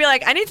didn't, I would be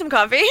like, I need some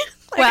coffee.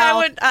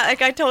 Well- I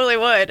totally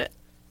would.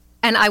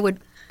 And I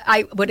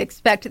would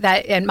expect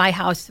that in my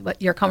house,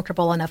 you're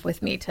comfortable enough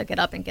with me to get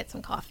up and get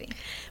some coffee.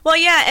 Well,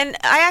 yeah, and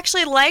I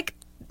actually like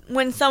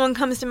when someone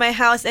comes to my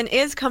house and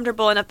is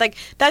comfortable enough. Like,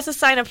 that's a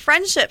sign of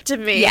friendship to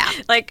me. Yeah.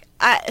 Like,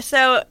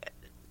 so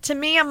to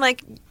me, I'm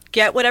like,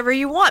 get whatever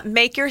you want.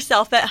 Make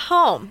yourself at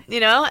home, you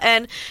know?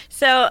 And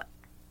so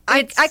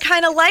I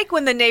kind of like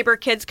when the neighbor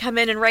kids come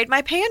in and raid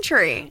my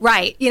pantry.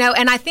 Right. You know,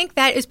 and I think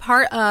that is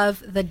part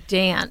of the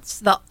dance,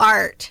 the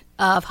art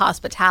of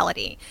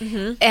hospitality.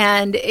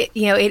 And, it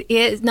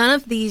is, none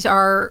of these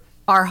are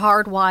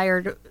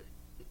hardwired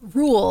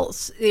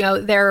rules. You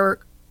know,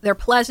 they're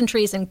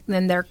pleasantries and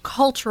they're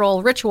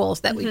cultural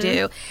rituals that we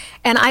do.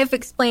 And I've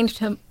explained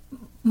to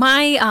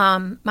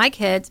my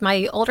kids,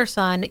 my older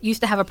son used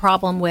to have a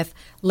problem with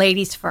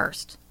ladies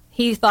first.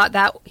 He's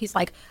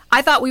like,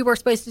 I thought we were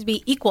supposed to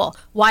be equal.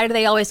 Why do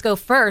they always go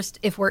first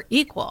if we're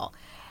equal?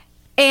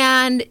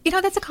 And,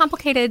 that's a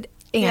complicated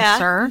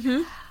answer.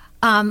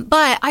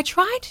 But I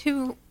try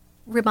to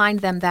remind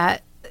them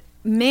that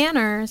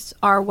manners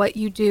are what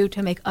you do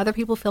to make other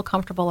people feel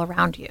comfortable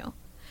around you.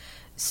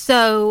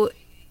 So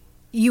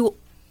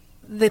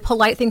the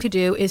polite thing to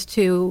do is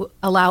to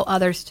allow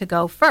others to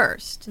go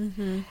first.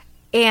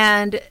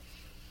 And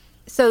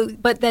so,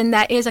 but then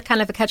that is a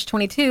kind of a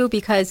catch-22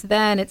 because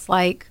then it's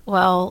like,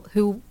 well,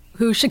 who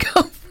should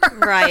go first?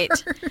 Right.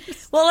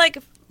 Well, like,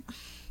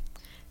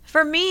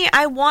 for me,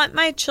 I want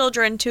my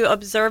children to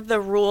observe the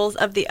rules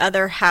of the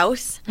other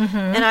house,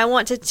 and I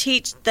want to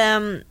teach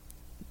them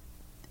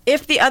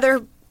if the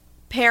other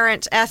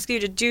parent asks you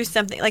to do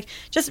something, like,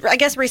 just, I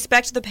guess,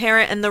 respect the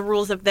parent and the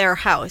rules of their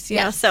house, you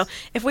know? So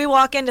if we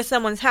walk into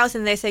someone's house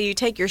and they say, you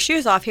take your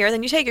shoes off here,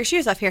 then you take your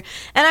shoes off here.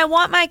 And I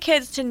want my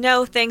kids to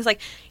know things like,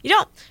 you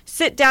don't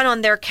sit down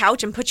on their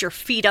couch and put your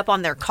feet up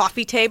on their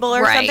coffee table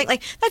or something.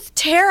 Like, that's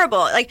terrible.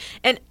 Like,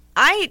 and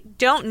I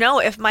don't know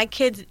if my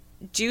kids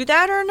do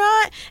that or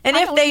not. And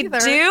if they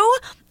do,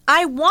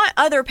 I want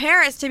other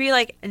parents to be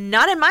like,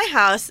 not in my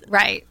house,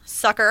 right,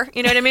 sucker.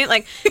 You know what I mean?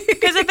 Like,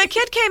 because if a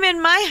kid came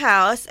in my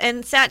house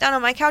and sat down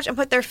on my couch and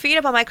put their feet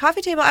up on my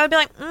coffee table, I would be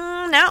like,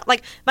 no.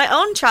 Like, my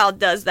own child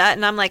does that,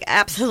 and I'm like,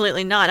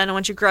 absolutely not. I don't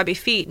want your grubby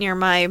feet near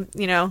my,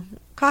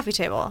 coffee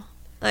table.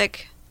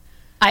 Like,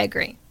 I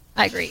agree.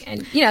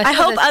 And I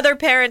hope other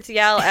parents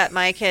yell at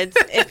my kids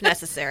if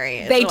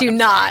necessary. They do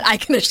not. I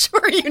can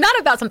assure you, not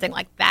about something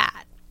like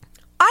that.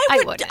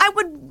 I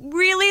would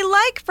really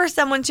like for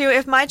someone to,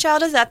 if my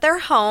child is at their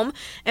home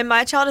and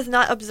my child is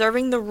not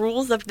observing the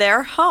rules of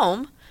their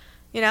home,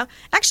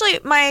 Actually,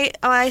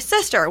 my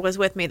sister was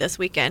with me this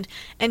weekend,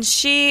 and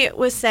she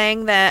was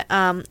saying that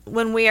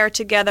when we are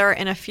together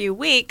in a few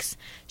weeks,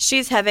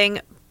 she's having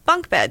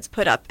bunk beds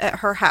put up at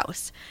her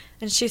house.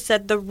 And she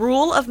said, the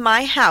rule of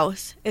my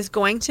house is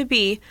going to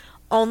be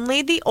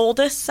only the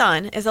oldest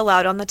son is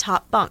allowed on the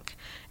top bunk.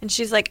 And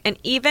she's like, and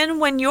even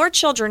when your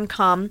children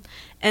come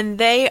and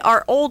they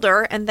are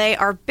older and they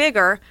are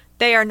bigger,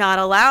 they are not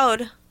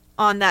allowed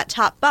on that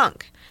top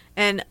bunk.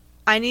 And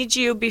I need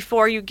you,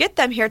 before you get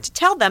them here, to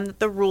tell them that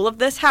the rule of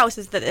this house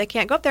is that they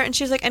can't go up there. And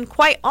she's like, and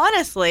quite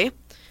honestly,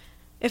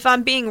 if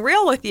I'm being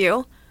real with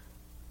you,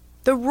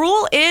 the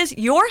rule is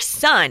your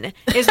son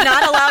is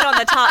not allowed on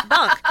the top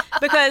bunk,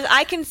 because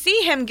I can see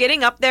him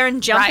getting up there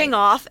and jumping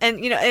off.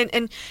 And,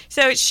 and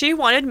so she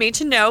wanted me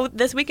to know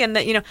this weekend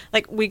that,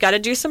 like, we got to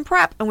do some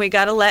prep and we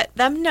got to let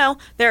them know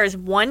there is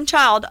one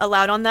child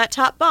allowed on that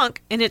top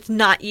bunk and it's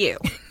not you,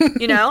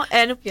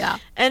 and,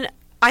 and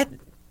I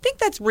think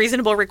that's a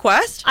reasonable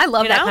request. I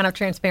love that kind of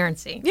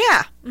transparency.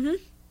 Yeah. Mm-hmm.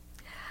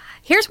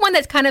 Here's one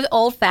that's kind of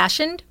old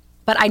fashioned,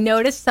 but I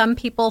notice some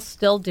people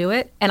still do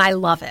it and I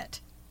love it.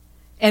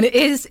 And it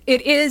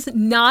is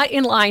not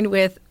in line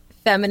with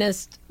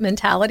feminist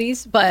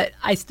mentalities, but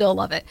I still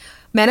love it.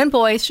 Men and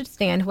boys should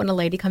stand when a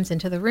lady comes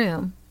into the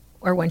room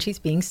or when she's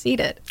being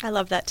seated. I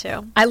love that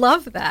too. I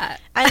love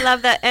that. I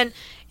love that. And,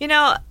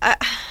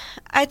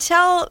 I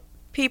tell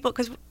people,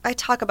 because I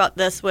talk about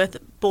this with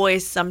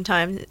boys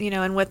sometimes,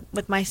 and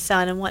with my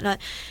son and whatnot,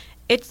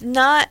 it's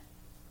not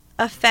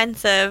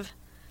offensive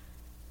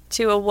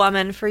to a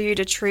woman for you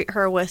to treat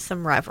her with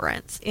some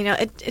reverence.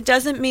 It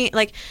doesn't mean,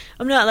 like,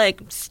 I'm not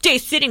like, stay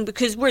sitting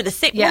because we're the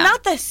same. Yeah. We're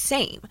not the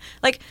same.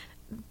 Like,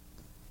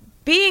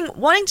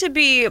 wanting to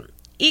be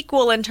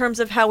equal in terms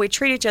of how we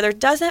treat each other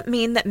doesn't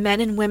mean that men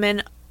and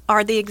women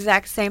are the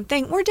exact same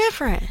thing. We're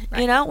different.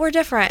 Right. We're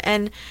different.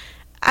 And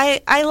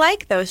I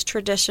like those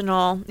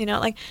traditional,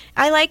 like,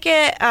 I like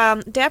it.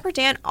 Dapper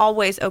Dan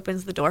always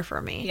opens the door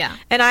for me. Yeah.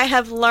 And I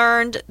have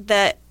learned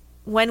that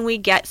when we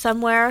get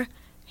somewhere,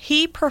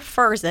 he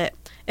prefers it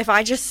if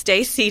I just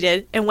stay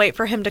seated and wait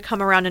for him to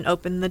come around and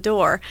open the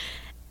door.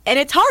 And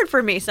it's hard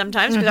for me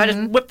sometimes because I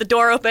just whip the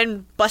door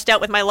open, bust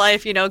out with my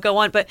life, go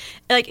on. But,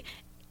 like,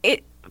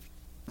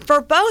 for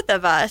both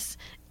of us,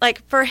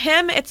 like, for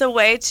him, it's a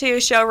way to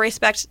show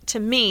respect to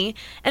me.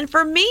 And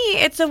for me,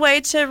 it's a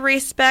way to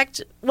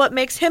respect what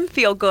makes him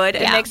feel good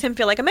and makes him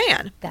feel like a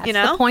man. That's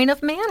the point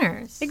of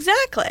manners.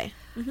 Exactly.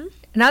 Mm-hmm.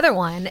 Another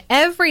one,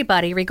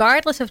 everybody,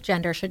 regardless of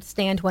gender, should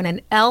stand when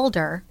an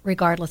elder,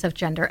 regardless of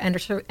gender,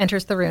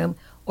 enters the room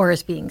or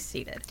is being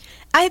seated.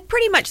 I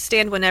pretty much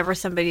stand whenever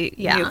somebody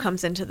new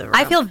comes into the room.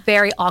 I feel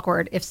very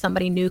awkward if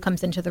somebody new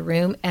comes into the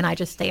room and I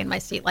just stay in my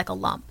seat like a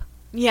lump.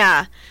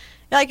 Yeah.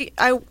 Like,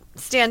 I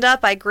stand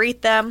up, I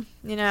greet them,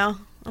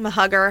 I'm a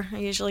hugger. I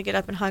usually get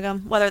up and hug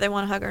them, whether they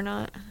want to hug or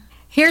not.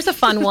 Here's a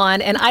fun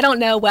one, and I don't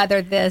know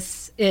whether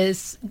this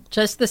is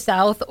just the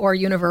South or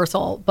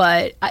universal,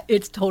 but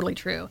it's totally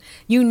true.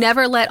 You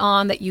never let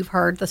on that you've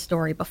heard the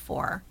story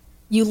before.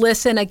 You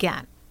listen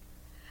again.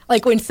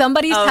 Like, when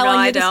somebody's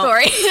telling you the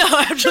story. No,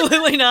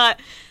 absolutely not.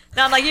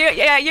 No, I'm like,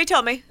 you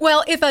told me.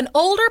 Well, if an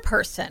older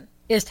person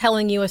is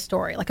telling you a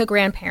story, like a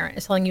grandparent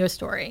is telling you a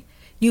story,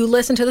 you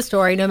listen to the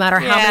story no matter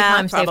how many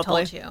times they've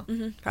told you.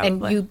 Mm-hmm,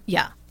 probably. And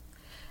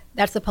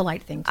that's the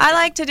polite thing to do. I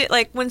like to do,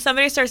 like, when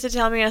somebody starts to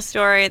tell me a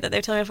story that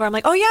they've told me before, I'm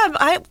like, oh, yeah,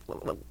 I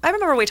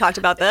remember we talked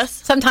about this.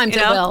 Sometimes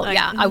it will. Like,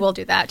 I will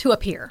do that to a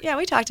peer. Yeah,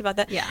 we talked about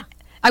that. Yeah.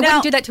 I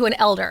wouldn't do that to an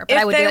elder, but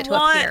I would do that to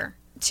a peer.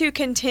 To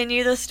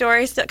continue the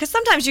story still, because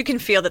sometimes you can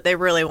feel that they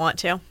really want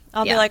to.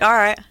 I'll be like, all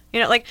right,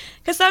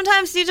 because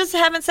sometimes you just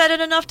haven't said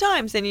it enough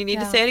times and you need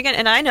to say it again.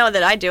 And I know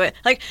that I do it.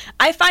 Like,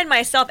 I find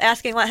myself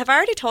asking, have I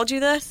already told you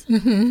this?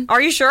 Mm-hmm.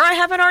 Are you sure I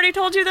haven't already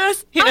told you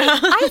this?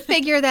 I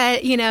figure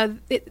that,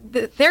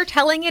 they're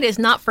telling it is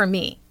not for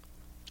me.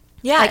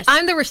 Yeah, like,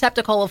 I'm the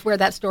receptacle of where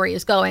that story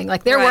is going.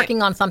 Like, they're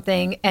working on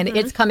something and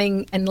it's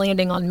coming and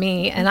landing on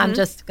me, and I'm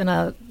just going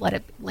to let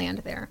it land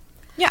there.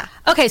 Yeah.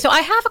 Okay, so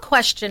I have a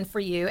question for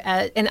you,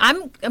 and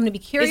I'm going to be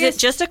curious. Is it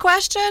just a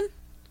question?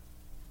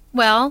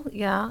 Well,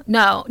 yeah.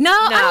 No,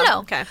 I don't know.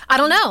 Okay. I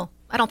don't know.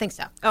 I don't think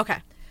so. Okay.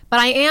 But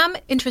I am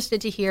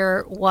interested to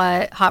hear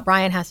what Hot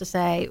Brian has to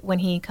say when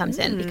he comes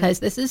in, because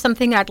this is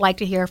something I'd like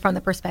to hear from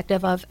the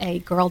perspective of a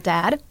girl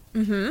dad.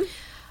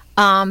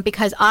 Mm-hmm.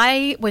 Because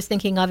I was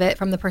thinking of it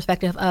from the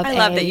perspective of I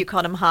love that you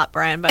called him Hot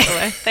Brian, by the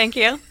way. Thank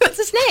you. That's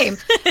his name.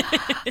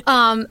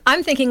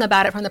 I'm thinking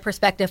about it from the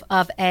perspective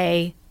of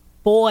a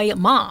boy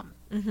mom.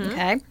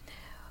 Okay.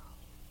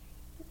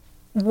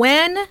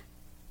 When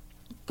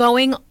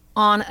going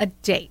on a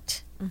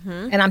date,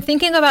 and I'm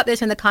thinking about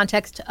this in the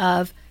context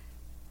of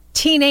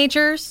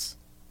teenagers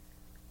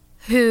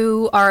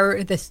who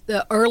are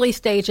the early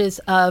stages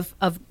of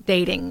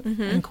dating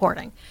and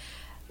courting.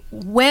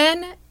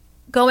 When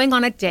going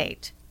on a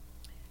date,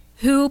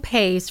 who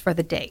pays for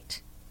the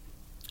date?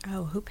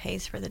 Oh, who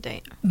pays for the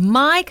date?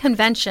 My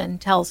convention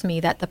tells me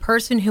that the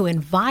person who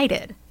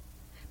invited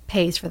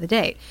pays for the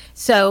date.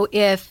 So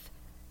if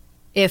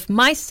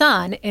my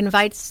son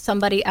invites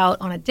somebody out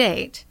on a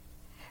date,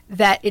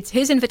 that it's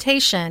his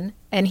invitation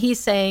and he's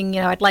saying,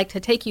 I'd like to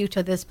take you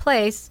to this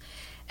place.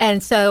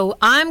 And so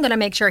I'm going to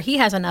make sure he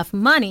has enough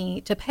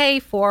money to pay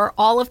for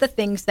all of the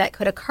things that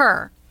could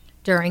occur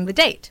during the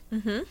date.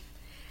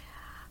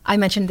 I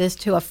mentioned this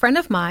to a friend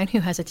of mine who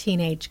has a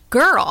teenage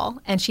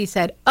girl, and she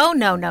said, oh,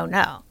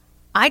 no.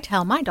 I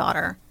tell my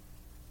daughter,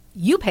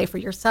 you pay for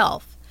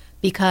yourself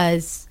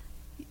because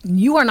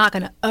you are not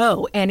going to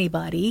owe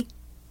anybody,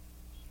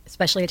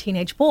 especially a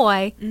teenage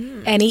boy,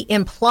 any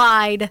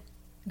implied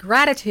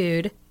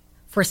gratitude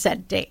for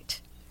said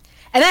date.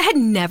 And that had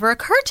never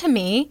occurred to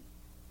me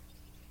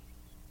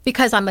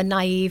because I'm a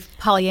naive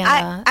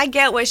Pollyanna. I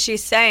get what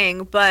she's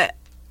saying, but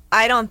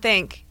I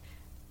think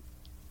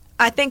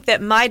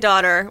that my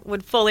daughter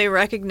would fully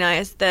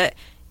recognize that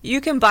you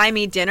can buy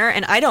me dinner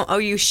and I don't owe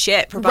you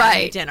shit for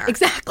buying me dinner.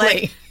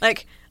 Exactly.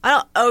 Like I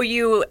don't owe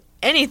you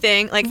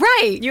anything. Like,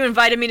 you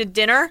invited me to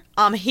dinner.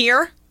 I'm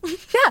here.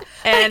 Yeah.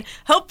 And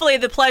hopefully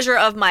the pleasure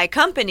of my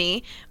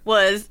company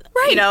was,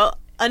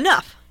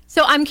 enough.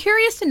 So I'm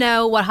curious to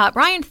know what Hot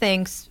Brian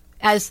thinks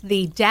as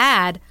the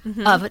dad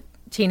of a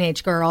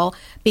teenage girl,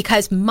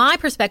 because my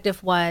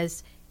perspective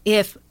was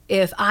if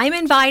I'm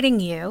inviting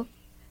you,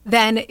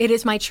 then it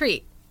is my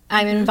treat.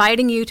 I'm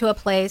inviting you to a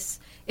place.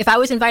 If I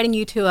was inviting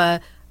you to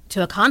a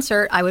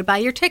concert, I would buy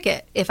your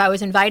ticket. If I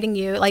was inviting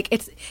you,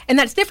 and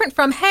that's different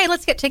from, hey,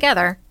 let's get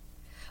together.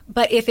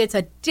 But if it's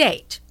a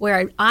date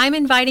where I'm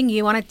inviting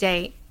you on a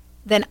date,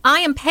 then I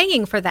am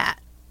paying for that.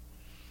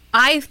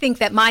 I think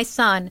that my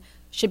son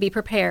should be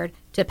prepared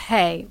to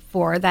pay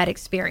for that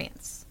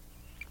experience.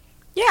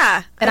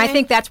 Yeah. And I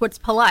think that's what's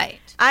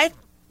polite.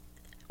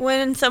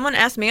 When someone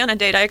asks me on a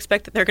date, I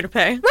expect that they're going to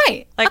pay.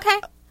 Right. Okay.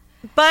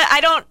 But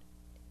I don't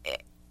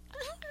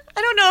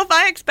know if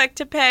I expect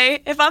to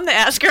pay if I'm the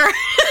asker.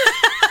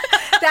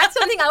 That's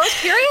something I was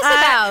curious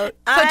about.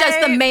 So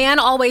does the man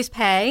always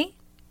pay?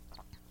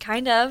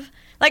 Kind of.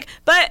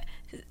 But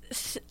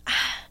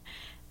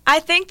I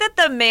think that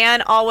the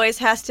man always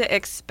has to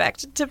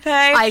expect to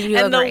pay. I do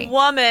agree. The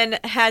woman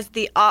has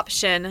the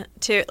option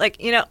to,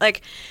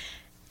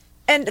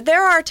 and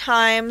there are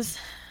times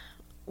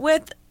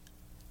with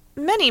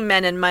many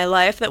men in my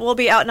life that will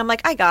be out and I'm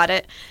like, I got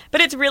it.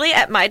 But it's really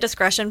at my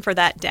discretion for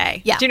that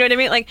day. Yeah. Do you know what I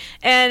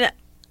mean?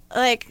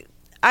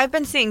 I've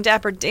been seeing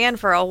Dapper Dan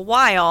for a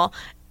while,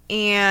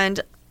 and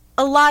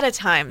a lot of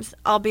times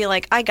I'll be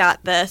like, I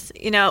got this,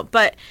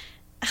 but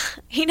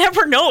he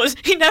never knows.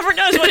 He never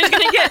knows what he's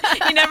going to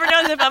get. He never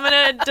knows if I'm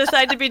going to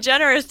decide to be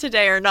generous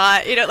today or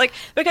not,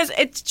 because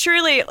it's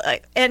truly,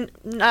 and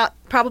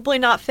probably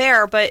not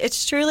fair, but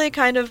it's truly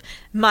kind of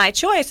my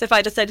choice if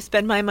I decide to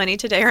spend my money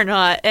today or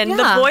not. And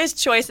the boy's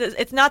choice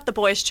it's not the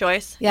boy's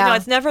choice. Yeah.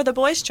 It's never the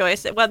boy's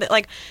choice.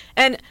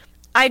 And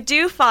I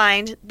do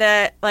find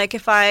that,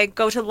 if I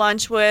go to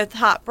lunch with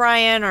Hot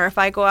Brian, or if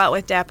I go out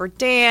with Dapper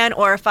Dan,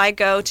 or if I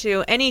go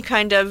to any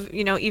kind of,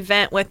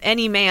 event with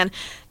any man,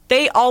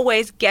 they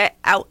always get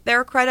out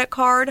their credit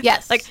card.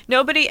 Yes.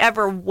 Nobody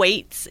ever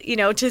waits,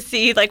 to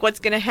see, what's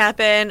going to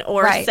happen,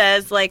 or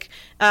says, we're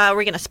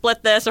going to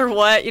split this or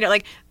what.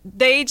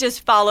 They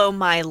just follow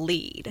my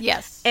lead.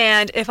 Yes.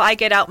 And if I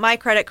get out my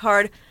credit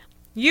card,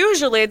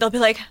 usually they'll be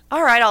like,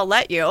 all right, I'll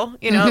let you,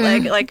 and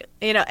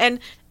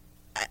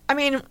I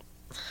mean,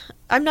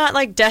 I'm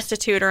not,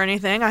 destitute or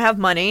anything. I have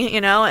money,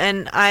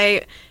 and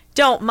I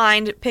don't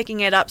mind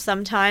picking it up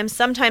sometimes.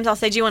 Sometimes I'll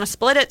say, do you want to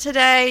split it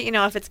today?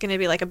 If it's going to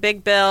be a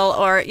big bill,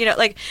 or,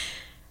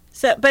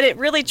 so, but it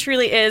really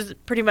truly is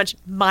pretty much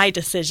my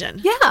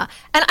decision. Yeah.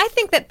 And I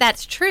think that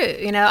that's true.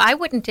 I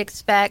wouldn't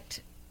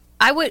expect,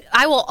 I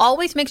will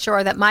always make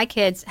sure that my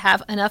kids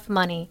have enough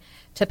money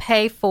to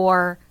pay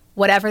for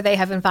whatever they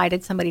have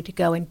invited somebody to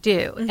go and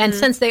do. And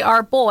since they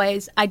are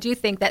boys, I do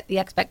think that the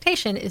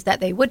expectation is that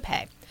they would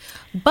pay.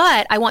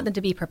 But I want them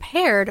to be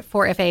prepared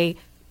for if a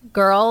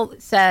girl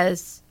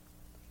says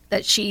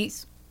that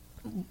she's,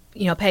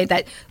 paid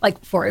that,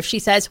 for if she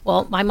says,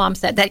 well, my mom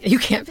said that you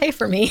can't pay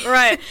for me.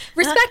 Right.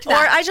 Respect that.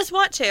 Or I just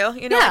want to,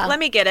 let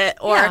me get it,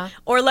 or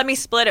let me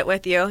split it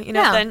with you,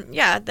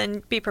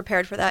 then be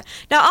prepared for that.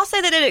 Now, I'll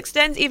say that it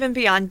extends even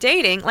beyond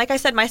dating. Like I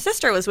said, my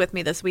sister was with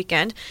me this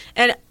weekend,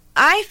 and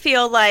I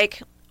feel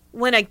like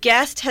when a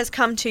guest has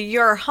come to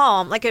your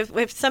home, like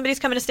if somebody's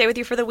coming to stay with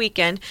you for the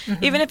weekend,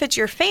 even if it's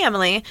your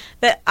family,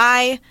 that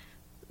I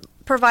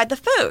provide the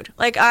food.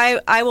 Like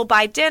I will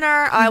buy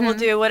dinner, I will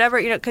do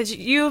whatever, because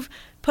you've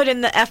put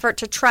in the effort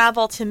to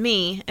travel to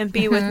me and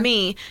be with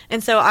me,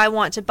 and so I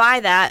want to buy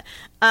that.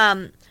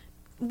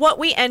 What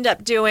we end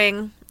up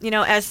doing,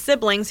 as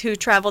siblings who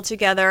travel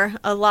together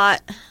a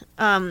lot,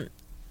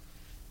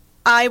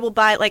 I will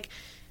buy, like,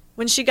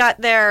 when she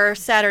got there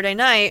Saturday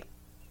night,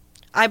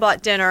 I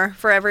bought dinner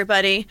for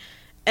everybody.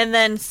 And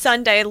then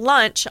Sunday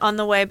lunch on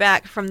the way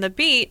back from the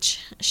beach,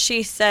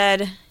 she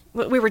said,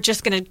 we were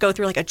just going to go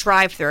through like a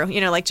drive-through,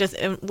 like just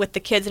with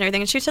the kids and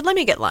everything. And she said, let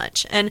me get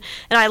lunch. And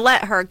I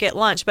let her get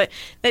lunch. But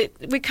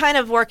we kind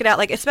of work it out,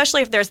 like,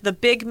 especially if there's the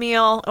big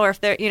meal or if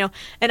there,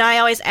 and I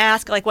always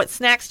ask, like, what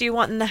snacks do you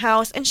want in the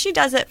house? And she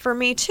does it for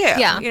me too.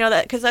 Yeah.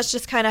 Because that's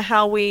just kind of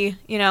how we,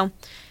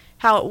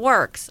 how it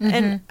works.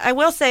 And I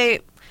will say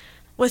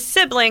with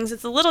siblings,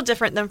 it's a little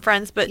different than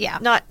friends, but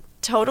not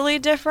totally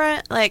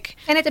different. Like,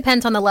 and it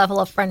depends on the level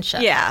of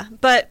friendship. Yeah,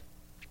 but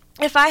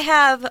if I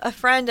have a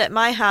friend at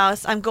my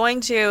house, I'm going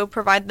to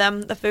provide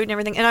them the food and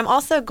everything, and I'm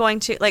also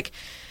going to, like,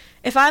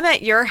 if I'm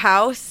at your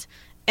house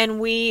and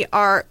we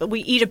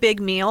eat a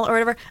big meal or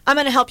whatever, I'm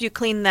going to help you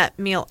clean that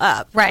meal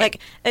up. Right. Like,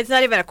 it's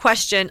not even a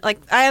question. Like,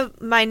 I have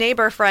my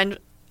neighbor friend,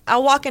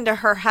 I'll walk into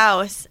her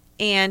house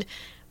and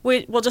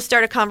we'll just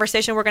start a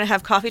conversation. We're going to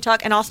have coffee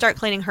talk, and I'll start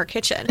cleaning her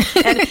kitchen.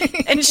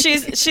 And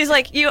she's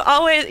like, you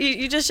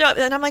just show up.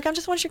 And I'm like, I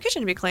just want your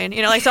kitchen to be clean.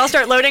 So I'll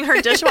start loading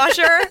her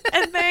dishwasher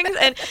and things.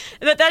 And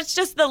that's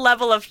just the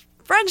level of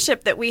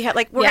friendship that we have.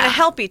 Like, we're going to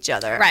help each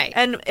other. Right.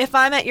 And if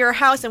I'm at your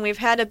house and we've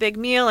had a big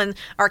meal and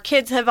our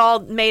kids have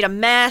all made a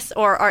mess,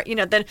 or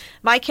then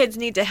my kids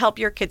need to help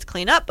your kids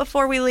clean up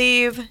before we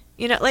leave.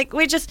 Like,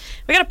 we got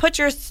to put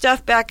your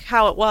stuff back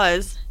how it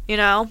was,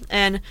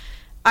 and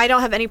I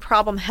don't have any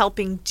problem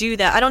helping do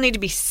that. I don't need to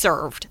be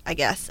served, I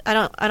guess. I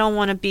don't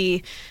want to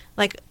be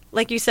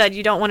like you said,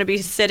 you don't want to be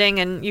sitting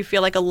and you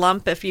feel like a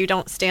lump if you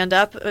don't stand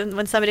up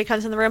when somebody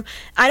comes in the room.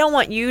 I don't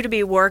want you to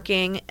be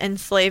working and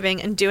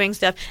slaving and doing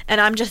stuff and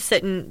I'm just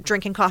sitting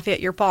drinking coffee at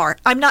your bar.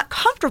 I'm not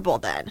comfortable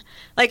then.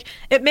 Like,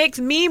 it makes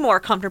me more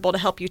comfortable to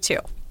help you too.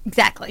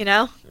 Exactly.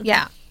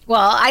 Yeah.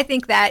 Well, I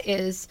think that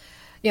is,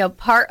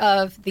 part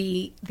of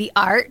the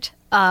art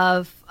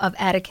of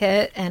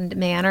etiquette and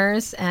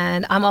manners,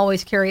 and I'm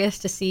always curious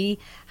to see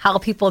how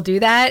people do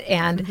that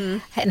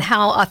and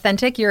how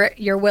authentic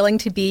you're willing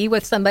to be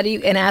with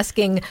somebody and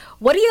asking,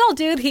 what do y'all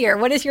do here?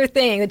 What is your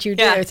thing that you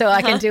do? So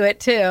I can do it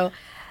too.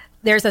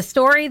 There's a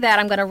story that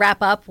I'm going to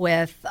wrap up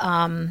with,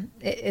 and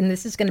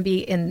this is going to be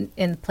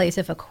in place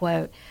of a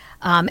quote.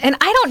 And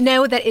I don't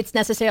know that it's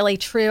necessarily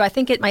true. I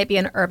think it might be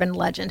an urban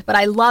legend, but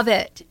I love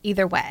it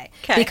either way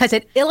because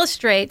it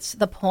illustrates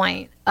the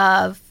point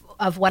of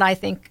what I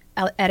think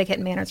etiquette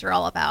and manners are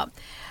all about.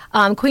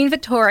 Queen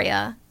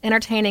Victoria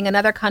entertaining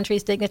another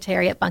country's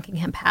dignitary at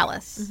Buckingham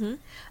Palace.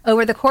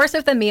 Over the course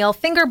of the meal,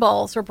 finger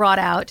bowls were brought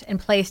out and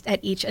placed at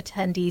each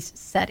attendee's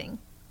setting.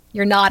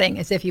 You're nodding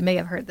as if you may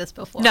have heard this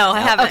before. No, I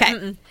haven't.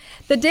 Okay.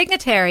 The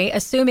dignitary,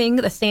 assuming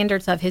the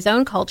standards of his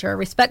own culture,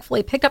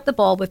 respectfully picked up the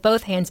bowl with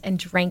both hands and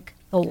drank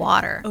the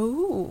water.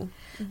 Ooh.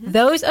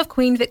 Those of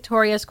Queen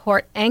Victoria's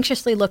court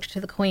anxiously looked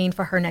to the Queen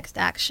for her next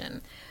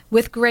action.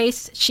 With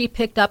grace, she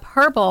picked up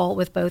her bowl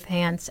with both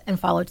hands and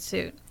followed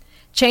suit,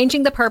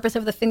 changing the purpose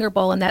of the finger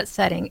bowl in that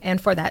setting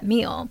and for that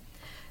meal.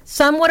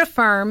 Some would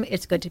affirm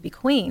it's good to be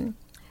queen.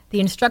 The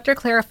instructor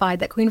clarified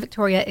that Queen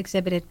Victoria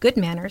exhibited good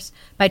manners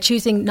by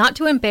choosing not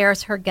to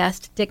embarrass her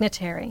guest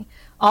dignitary,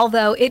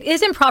 although it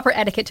is improper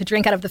etiquette to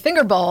drink out of the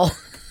finger bowl.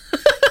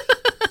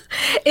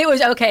 It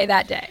was okay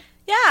that day.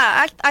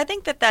 Yeah, I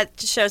think that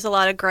shows a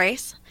lot of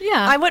grace.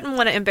 Yeah. I wouldn't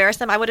want to embarrass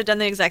them. I would have done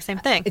the exact same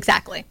thing.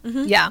 Exactly.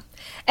 Yeah.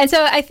 And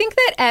so I think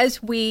that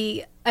as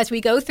we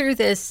go through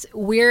this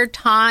weird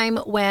time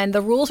when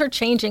the rules are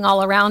changing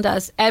all around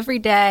us, every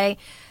day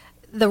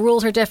the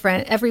rules are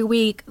different. Every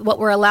week what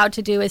we're allowed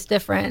to do is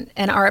different.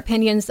 And our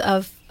opinions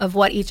of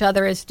what each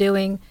other is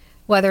doing,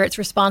 whether it's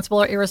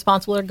responsible or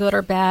irresponsible or good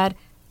or bad,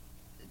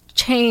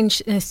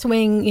 change and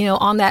swing,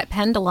 on that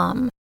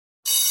pendulum.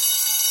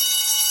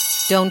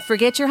 Don't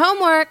forget your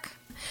homework.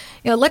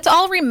 Let's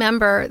all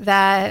remember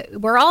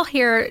that we're all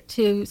here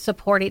to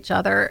support each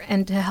other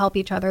and to help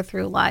each other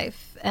through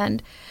life.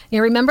 And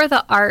remember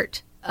the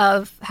art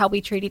of how we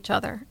treat each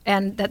other,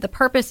 and that the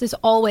purpose is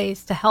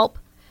always to help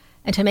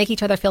and to make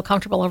each other feel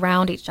comfortable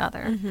around each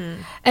other.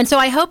 And so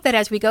I hope that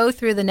as we go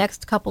through the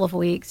next couple of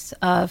weeks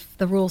of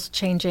the rules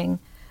changing,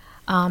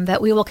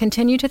 that we will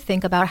continue to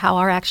think about how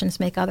our actions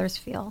make others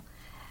feel,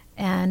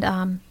 and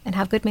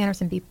have good manners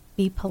and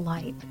be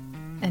polite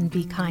and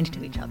be kind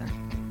to each other.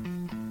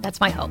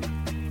 That's my hope.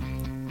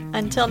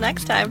 Until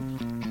next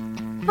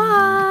time.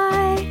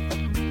 Bye.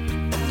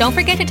 Don't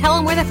forget to tell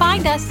them where to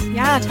find us.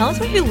 Yeah, tell us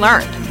what you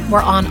learned.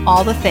 We're on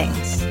all the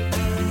things.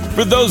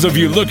 For those of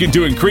you looking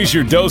to increase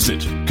your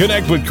dosage,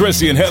 connect with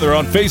Chrissy and Heather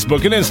on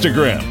Facebook and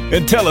Instagram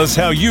and tell us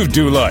how you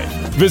do life.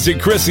 Visit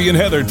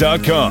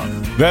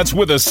ChrissyandHeather.com. That's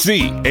with a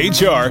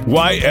CHRYSSY.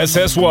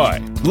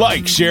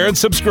 Like, share, and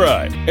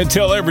subscribe, and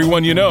tell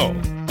everyone you know.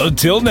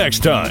 Until next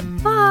time.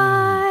 Bye.